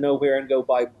into nowhere and go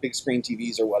buy big screen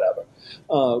TVs or whatever.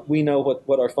 We know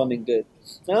what our funding did.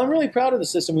 And I'm really proud of the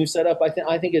system we've set up. I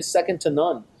think it's second to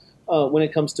none when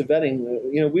it comes to vetting.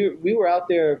 We were out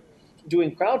there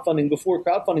doing crowdfunding before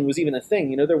crowdfunding was even a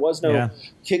thing. There was no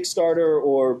Kickstarter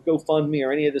or GoFundMe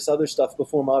or any of this other stuff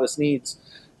before Modest Needs.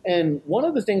 And one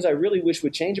of the things I really wish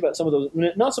would change about some of those,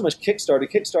 not so much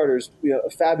Kickstarter. Kickstarter's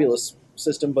a fabulous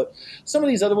system, but some of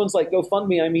these other ones like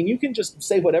GoFundMe, I mean, you can just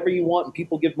say whatever you want and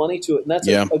people give money to it, and that's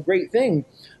a great thing.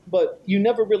 But you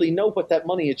never really know what that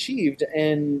money achieved.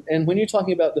 And when you're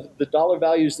talking about the dollar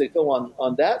values that go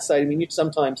on that side, I mean,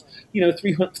 sometimes,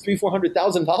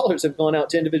 $300,000-$400,000 have gone out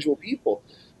to individual people.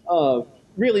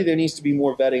 Really, there needs to be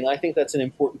more vetting. I think that's an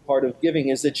important part of giving,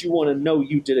 is that you want to know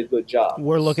you did a good job.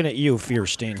 We're looking at you,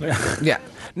 Fierstein. Yeah.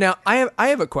 Now, I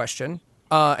have a question.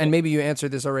 And maybe you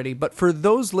answered this already, but for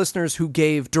those listeners who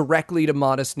gave directly to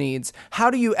Modest Needs, how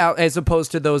do you, as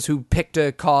opposed to those who picked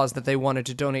a cause that they wanted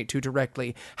to donate to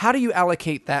directly, how do you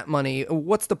allocate that money?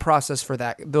 What's the process for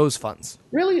those funds?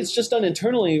 Really, it's just done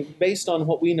internally based on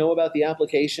what we know about the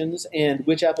applications and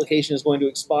which application is going to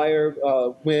expire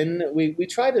when. We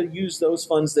try to use those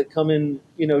funds that come in,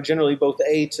 generally both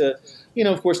A, to,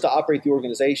 of course, to operate the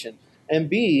organization, and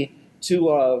B,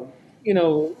 to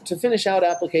finish out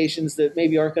applications that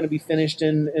maybe aren't going to be finished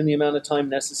in the amount of time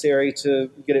necessary to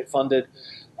get it funded.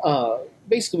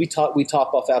 Basically, we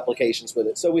top off applications with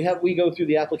it. So we go through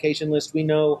the application list. We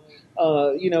know,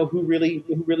 who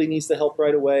really needs the help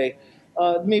right away.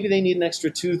 Maybe they need an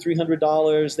extra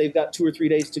 $200-$300. They've got 2 or 3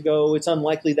 days to go. It's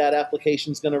unlikely that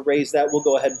application's going to raise that. We'll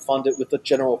go ahead and fund it with the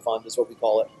general fund, is what we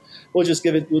call it. We'll just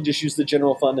use the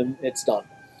general fund, and it's done.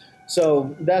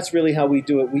 So that's really how we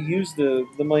do it. We use the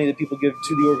money that people give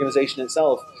to the organization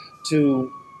itself to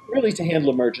handle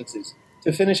emergencies,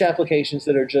 to finish applications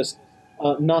that are just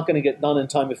not going to get done in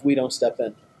time if we don't step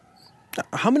in.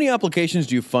 How many applications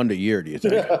do you fund a year, do you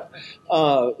think?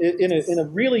 In a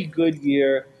really good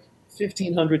year,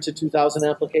 1,500 to 2,000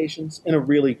 applications in a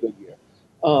really good year.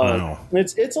 Wow.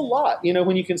 It's a lot,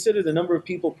 when you consider the number of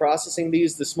people processing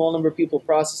these, the small number of people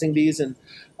processing these, and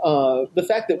the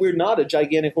fact that we're not a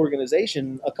gigantic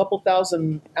organization. A couple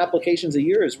thousand applications a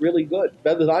year is really good,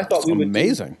 better than I thought we would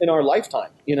do in our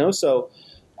lifetime. So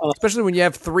especially when you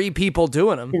have 3 people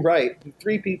doing them, right?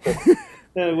 3 people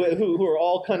who are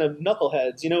all kind of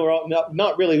knuckleheads. We're all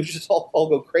not really. We just all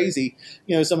go crazy.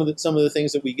 Some of the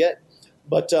things that we get,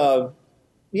 but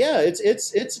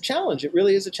it's a challenge. It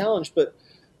really is a challenge, but.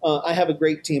 I have a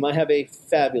great team. I have a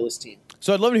fabulous team.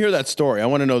 So I'd love to hear that story. I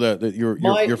want to know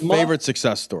your favorite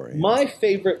success story. My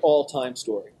favorite all-time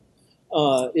story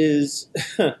is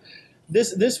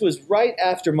this was right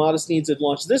after Modest Needs had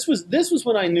launched. This was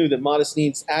when I knew that Modest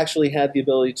Needs actually had the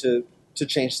ability to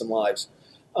change some lives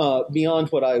beyond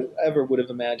what I ever would have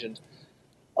imagined.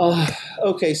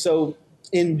 Okay, so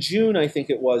in June, I think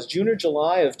it was June or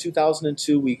July of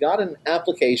 2002, we got an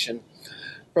application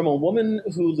from a woman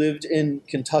who lived in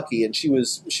Kentucky, and she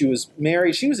was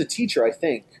married. She was a teacher, I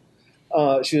think.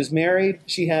 She was married.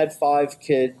 She had 5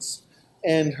 kids,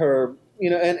 and her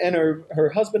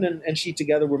husband and she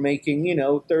together were making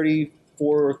 $34,000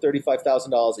 or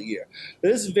 $35,000 a year.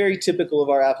 But this is very typical of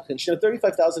our applicants.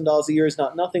 $35,000 a year is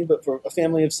not nothing, but for a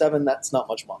family of 7, that's not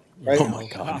much money, right? Oh my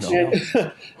God,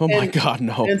 no! My God,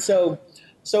 no! And so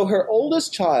her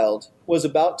oldest child was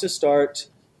about to start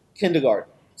kindergarten.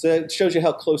 So it shows you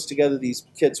how close together these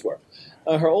kids were.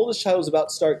 Her oldest child was about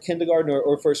to start kindergarten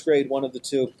or first grade, one of the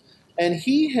two. And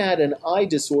he had an eye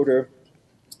disorder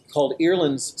called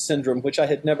Ehrlen's syndrome, which I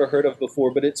had never heard of before.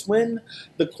 But it's when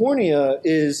the cornea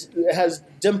has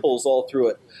dimples all through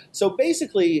it. So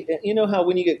basically, how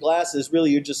when you get glasses,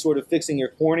 really you're just sort of fixing your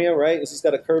cornea, right? It's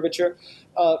got a curvature.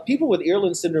 People with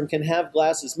Ehrlen's syndrome can have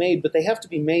glasses made, but they have to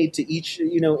be made to each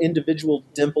individual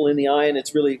dimple in the eye, and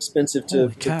it's really expensive to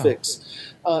fix.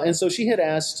 And so she had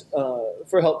asked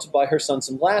for help to buy her son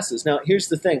some glasses. Now, here's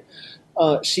the thing.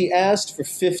 She asked for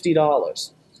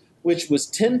 $50, which was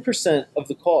 10% of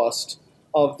the cost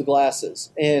of the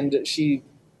glasses. And she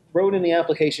wrote in the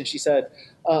application, she said,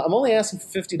 I'm only asking for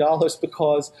 $50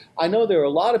 because I know there are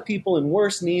a lot of people in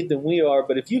worse need than we are,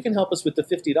 but if you can help us with the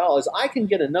 $50, I can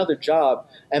get another job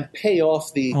and pay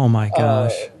off the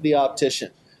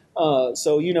optician.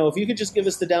 So, if you could just give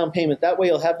us the down payment, that way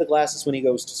he'll have the glasses when he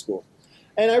goes to school.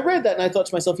 And I read that and I thought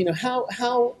to myself,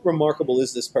 how remarkable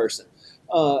is this person?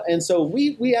 And so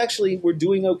we actually were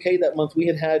doing okay that month. We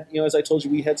had, as I told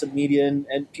you, we had some media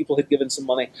and people had given some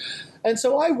money. And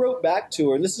so I wrote back to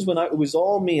her, and this is when it was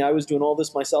all me. I was doing all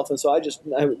this myself. And so I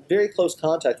had very close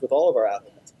contact with all of our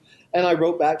applicants. And I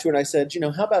wrote back to her and I said,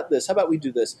 how about this? How about we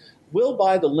do this? We'll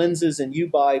buy the lenses and you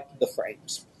buy the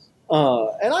frames.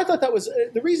 And I thought that was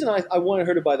the reason I wanted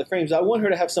her to buy the frames. I want her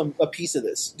to have a piece of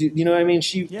this. You know what I mean?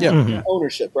 She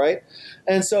ownership, right?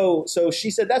 And so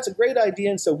she said that's a great idea.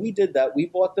 And so we did that. We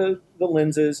bought the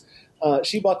lenses.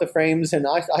 She bought the frames, and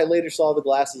I later saw the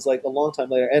glasses like a long time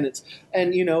later. And it's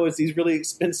these really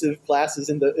expensive glasses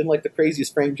in like the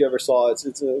craziest frames you ever saw.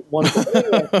 It's a wonderful.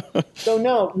 Anyway, so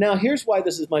now here's why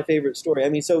this is my favorite story. I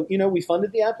mean, so we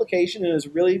funded the application, and it was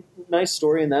a really nice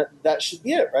story, and that should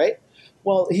be it, right?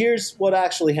 Well, here's what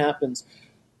actually happens.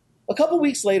 A couple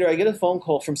weeks later, I get a phone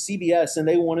call from CBS, and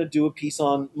they want to do a piece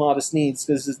on modest needs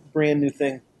because it's a brand new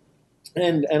thing.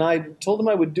 And I told them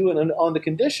I would do it on the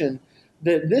condition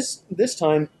that this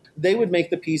time they would make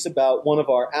the piece about one of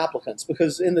our applicants,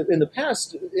 because in the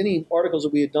past, any articles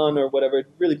that we had done or whatever had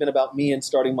really been about me and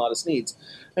starting Modest Needs.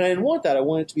 And I didn't want that. I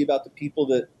wanted it to be about the people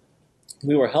that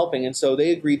we were helping. And so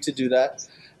they agreed to do that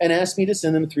and asked me to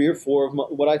send them 3 or 4 of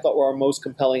what I thought were our most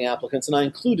compelling applicants. And I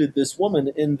included this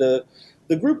woman in the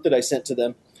group that I sent to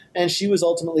them. And she was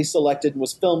ultimately selected and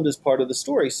was filmed as part of the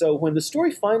story. So when the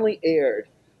story finally aired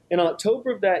in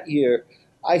October of that year,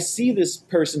 I see this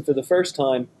person for the first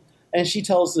time, and she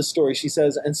tells this story. She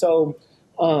says, and so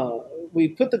we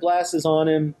put the glasses on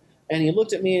him, and he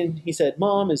looked at me and he said,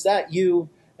 "Mom, is that you?"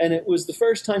 And it was the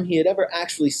first time he had ever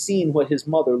actually seen what his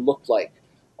mother looked like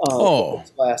with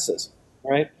his glasses.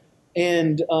 Right,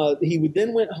 and he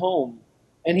then went home,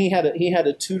 and he had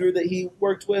a tutor that he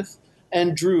worked with,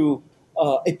 and drew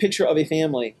a picture of a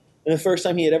family. And the first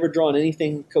time he had ever drawn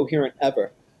anything coherent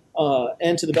ever.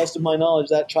 And to the best of my knowledge,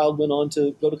 that child went on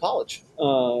to go to college,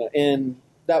 and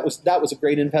that was a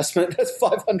great investment. That's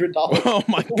 $500. Oh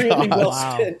my God! Really well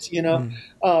spent,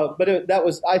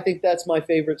 But I think that's my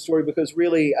favorite story because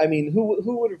really, I mean,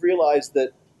 who would have realized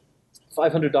that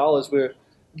 $500 we're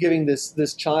giving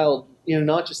this child,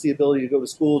 not just the ability to go to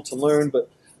school to learn, but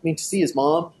I mean to see his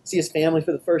mom, see his family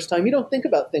for the first time. You don't think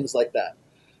about things like that,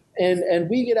 and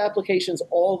we get applications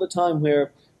all the time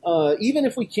where. Even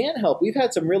if we can't help, we've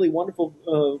had some really wonderful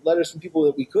letters from people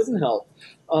that we couldn't help.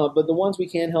 But the ones we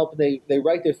can help, they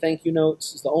write their thank you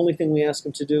notes. It's the only thing we ask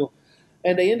them to do.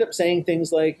 And they end up saying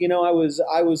things like, I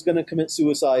was going to commit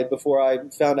suicide before I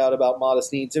found out about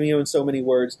Modest Needs, in so many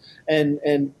words.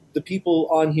 And the people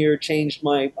on here changed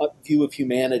my view of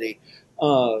humanity.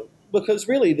 Because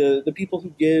really, the people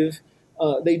who give,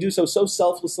 they do so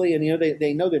selflessly, and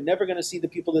they know they're never going to see the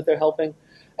people that they're helping.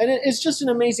 And it's just an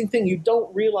amazing thing. You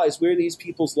don't realize where these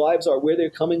people's lives are, where they're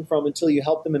coming from, until you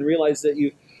help them and realize that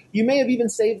you may have even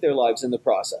saved their lives in the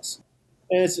process.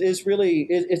 And it's really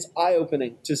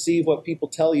eye-opening to see what people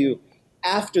tell you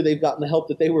after they've gotten the help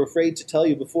that they were afraid to tell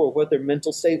you before, what their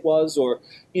mental state was, or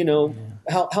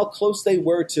how close they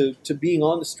were to being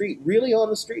on the street, really on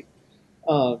the street.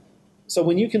 So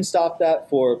when you can stop that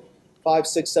for $500,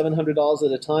 $600, $700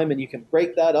 at a time, and you can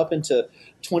break that up into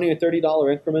 $20 or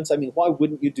 $30 increments. I mean, why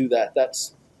wouldn't you do that?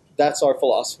 That's our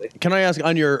philosophy. Can I ask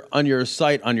on your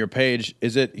site, on your page,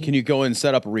 can you go and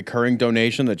set up a recurring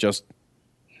donation that just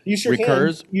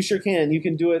recurs? You sure can. You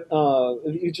can do it.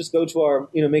 You just go to our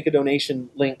make a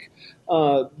donation link.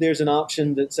 There's an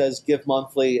option that says give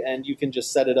monthly, and you can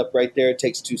just set it up right there. It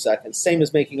takes 2 seconds. Same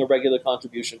as making a regular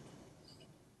contribution.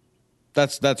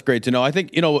 That's great to know. I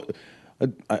think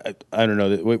I don't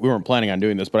know. We weren't planning on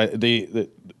doing this, but the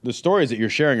stories that you're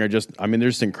sharing are just, they're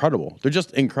just incredible. They're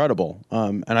just incredible.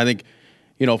 And I think,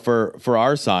 for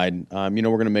our side, we're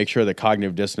going to make sure that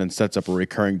Cognitive Dissonance sets up a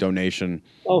recurring donation.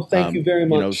 Oh, thank you very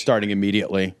much. Starting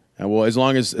immediately. And well, as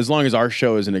long as our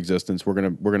show is in existence, we're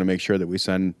going to make sure that we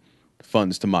send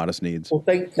funds to Modest Needs. Well,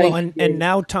 thank and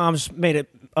now Tom's made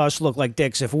us look like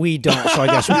dicks if we don't. So I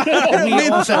guess we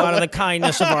also, out of the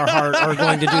kindness of our heart, are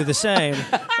going to do the same.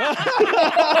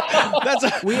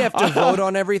 We have to vote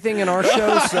on everything in our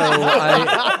show, so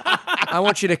I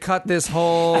want you to cut this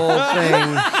whole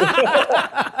thing.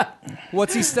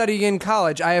 What's he studying in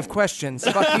college? I have questions.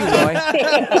 Fuck you, Roy.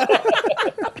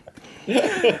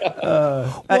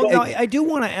 I do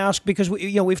want to ask, because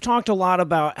we've talked a lot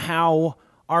about how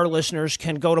our listeners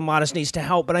can go to Modest Needs to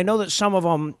help, but I know that some of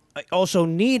them also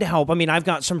need help. I mean, I've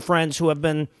got some friends who have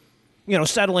been,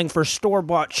 settling for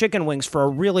store-bought chicken wings for a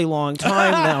really long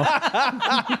time now.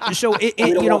 So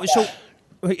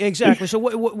exactly. So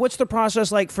what's the process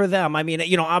like for them? I mean,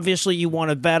 obviously you want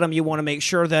to vet them, you want to make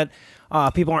sure that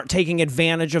people aren't taking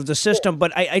advantage of the system.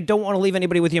 But I don't want to leave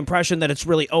anybody with the impression that it's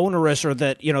really onerous or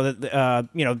that that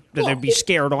they'd be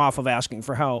scared off of asking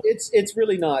for help. It's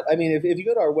really not. I mean, if you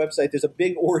go to our website, there's a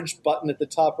big orange button at the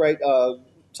top right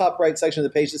section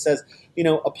of the page that says,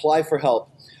 apply for help.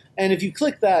 And if you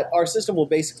click that, our system will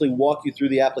basically walk you through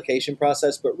the application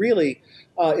process. But really,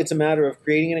 it's a matter of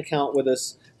creating an account with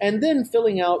us and then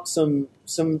filling out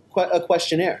a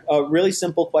questionnaire, a really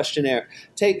simple questionnaire.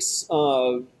 Takes,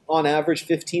 on average,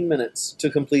 15 minutes to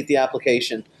complete the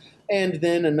application. And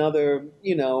then another,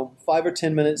 5 or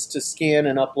 10 minutes to scan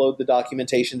and upload the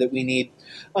documentation that we need.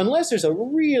 Unless there's a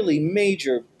really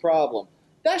major problem.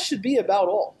 That should be about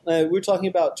all. We're talking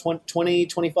about 20,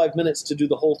 25 minutes to do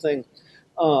the whole thing.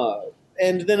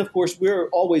 And then, of course, we're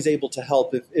always able to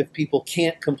help. If people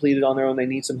can't complete it on their own, they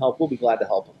need some help, we'll be glad to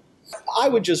help them. I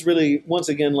would just really, once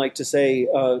again, like to say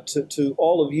to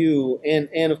all of you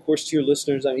and, of course, to your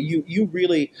listeners, I mean, you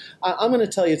really, I'm going to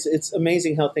tell you, it's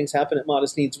amazing how things happen at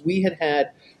Modest Needs. We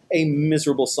had a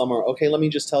miserable summer. Okay, let me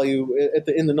just tell you,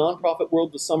 in the nonprofit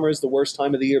world, the summer is the worst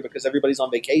time of the year because everybody's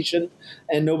on vacation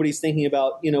and nobody's thinking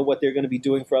about, what they're going to be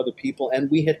doing for other people.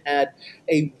 And we had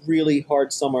a really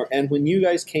hard summer. And when you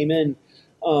guys came in,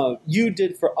 you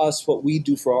did for us what we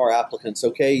do for our applicants.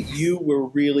 Okay,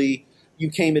 you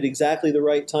came at exactly the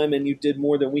right time and you did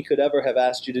more than we could ever have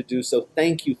asked you to do. So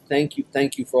thank you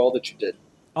for all that you did.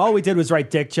 All we did was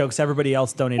write dick jokes. Everybody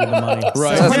else donated the money.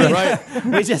 Right.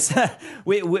 We just,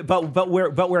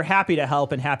 but we're happy to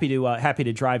help and happy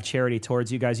to drive charity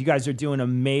towards you guys. You guys are doing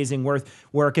amazing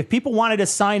work. If people wanted to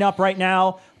sign up right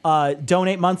now,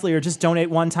 donate monthly or just donate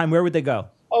one time, where would they go?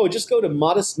 Oh, just go to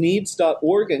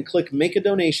modestneeds.org and click Make a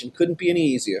Donation. Couldn't be any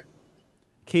easier.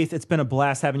 Keith, it's been a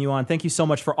blast having you on. Thank you so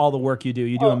much for all the work you do.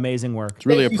 You do amazing work. It's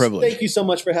really a privilege. Thank you so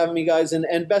much for having me, guys,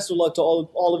 and best of luck to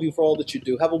all of you for all that you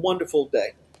do. Have a wonderful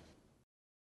day.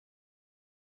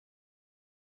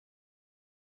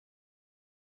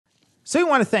 So we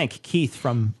want to thank Keith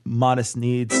from Modest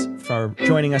Needs for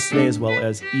joining us today, as well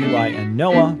as Eli and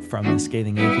Noah from The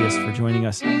Scathing Atheist for joining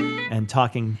us and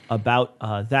talking about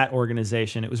that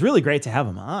organization. It was really great to have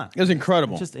him on. It was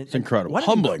incredible. It's incredible.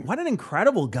 Humbling. What an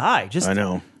incredible guy. I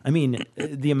know. I mean,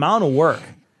 the amount of work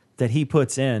that he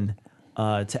puts in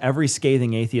to every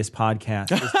Scathing Atheist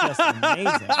podcast is just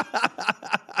amazing.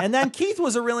 And then Keith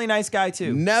was a really nice guy,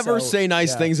 too. Never say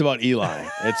nice things about Eli.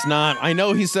 It's not. I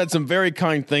know he said some very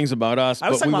kind things about us,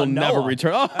 but we will never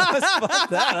return. Oh.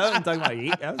 I wasn't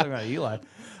talking about Eli.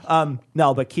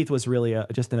 No, but Keith was really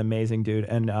just an amazing dude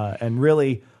and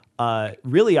really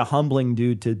a humbling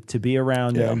dude to be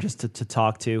around and just to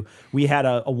talk to. We had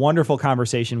a wonderful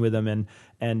conversation with him,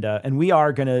 and we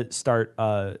are going to start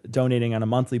donating on a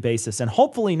monthly basis, and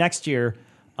hopefully next year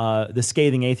the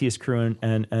Scathing Atheist crew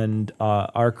and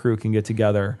our crew can get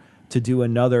together to do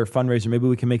another fundraiser. Maybe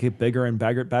we can make it bigger and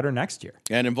better next year.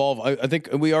 And involve. I think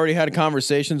we already had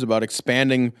conversations about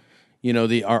expanding.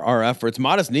 Our efforts.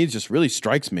 Modest Needs just really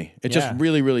strikes me. It just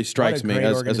really strikes me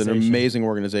as an amazing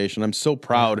organization. I'm so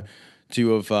proud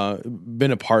to have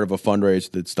been a part of a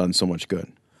fundraiser that's done so much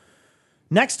good.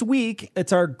 Next week,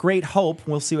 it's our great hope.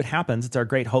 We'll see what happens. It's our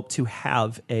great hope to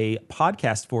have a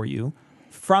podcast for you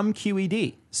from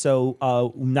QED. So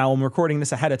now I'm recording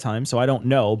this ahead of time, so I don't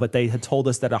know, but they had told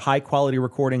us that a high-quality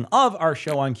recording of our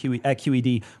show on at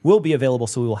QED will be available,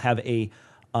 so we will have a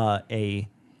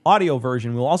audio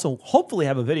version. We'll also hopefully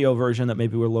have a video version that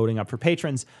maybe we're loading up for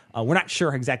patrons. We're not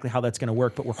sure exactly how that's going to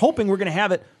work, but we're hoping we're going to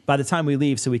have it by the time we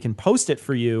leave so we can post it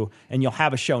for you and you'll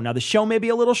have a show. Now, the show may be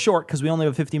a little short because we only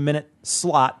have a 15-minute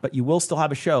slot, but you will still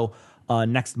have a show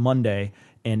next Monday,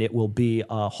 and it will be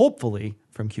hopefully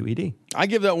from QED. I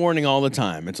give that warning all the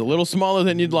time. It's a little smaller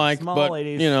than you'd like, but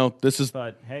ladies, this is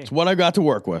it's what I've got to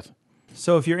work with.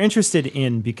 So if you're interested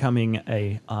in becoming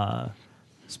a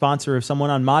sponsor of someone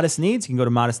on Modest Needs, you can go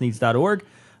to modestneeds.org,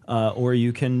 or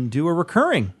you can do a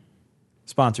recurring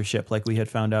sponsorship like we had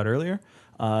found out earlier.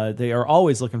 They are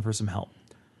always looking for some help.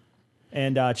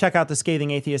 And check out The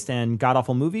Scathing Atheist and God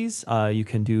Awful Movies. You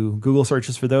can do Google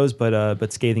searches for those, but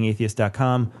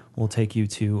scathingatheist.com will take you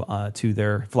to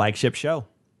their flagship show.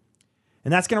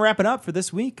 And that's going to wrap it up for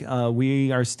this week.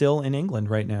 We are still in England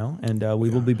right now, and we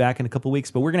will be back in a couple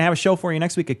weeks. But we're going to have a show for you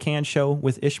next week, a canned show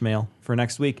with Ishmael for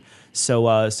next week.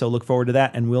 So look forward to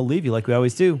that, and we'll leave you like we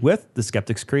always do with the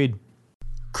Skeptic's Creed.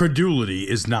 Credulity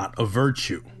is not a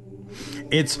virtue.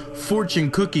 It's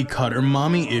fortune cookie cutter,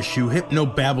 mommy issue, hypno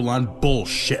Babylon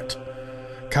bullshit.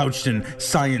 couched in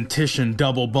scientician,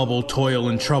 double bubble, toil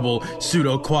and trouble,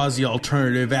 pseudo quasi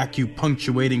alternative,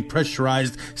 acupunctuating,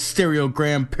 pressurized,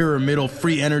 stereogram, pyramidal,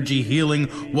 free energy healing,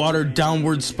 watered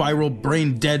downward spiral,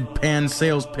 brain deadpan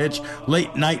sales pitch,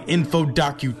 late night info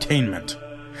docutainment.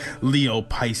 Leo,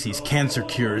 Pisces, cancer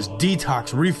cures,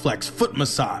 detox, reflex, foot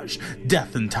massage,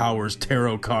 death and towers,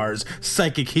 tarot cards,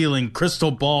 psychic healing,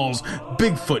 crystal balls,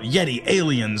 Bigfoot, Yeti,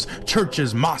 aliens,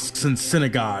 churches, mosques and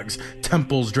synagogues,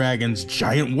 temples, dragons,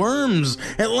 giant worms,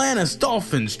 Atlantis,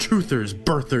 dolphins, truthers,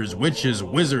 birthers, witches,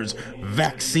 wizards,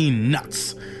 vaccine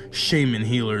nuts, shaman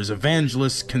healers,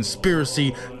 evangelists,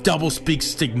 conspiracy, doublespeak,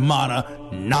 stigmata,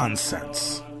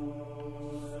 nonsense.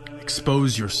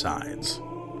 Expose your sides.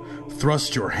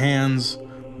 Thrust your hands,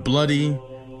 bloody,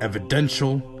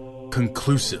 evidential,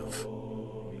 conclusive.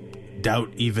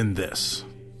 Doubt even this.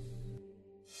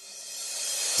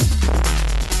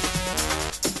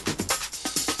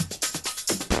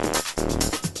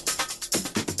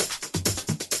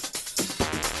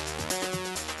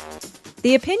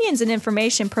 The opinions and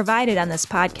information provided on this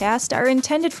podcast are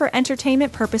intended for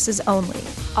entertainment purposes only.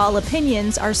 All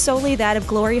opinions are solely that of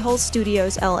Glory Hole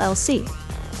Studios, LLC.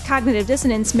 Cognitive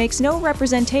Dissonance makes no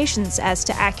representations as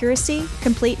to accuracy,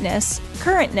 completeness,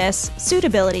 currentness,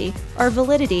 suitability, or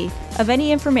validity of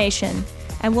any information,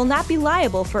 and will not be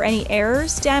liable for any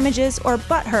errors, damages, or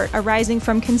butthurt arising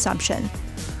from consumption.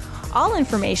 All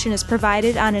information is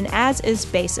provided on an as-is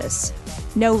basis.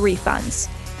 No refunds.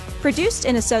 Produced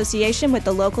in association with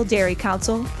the local Dairy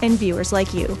Council and viewers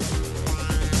like you.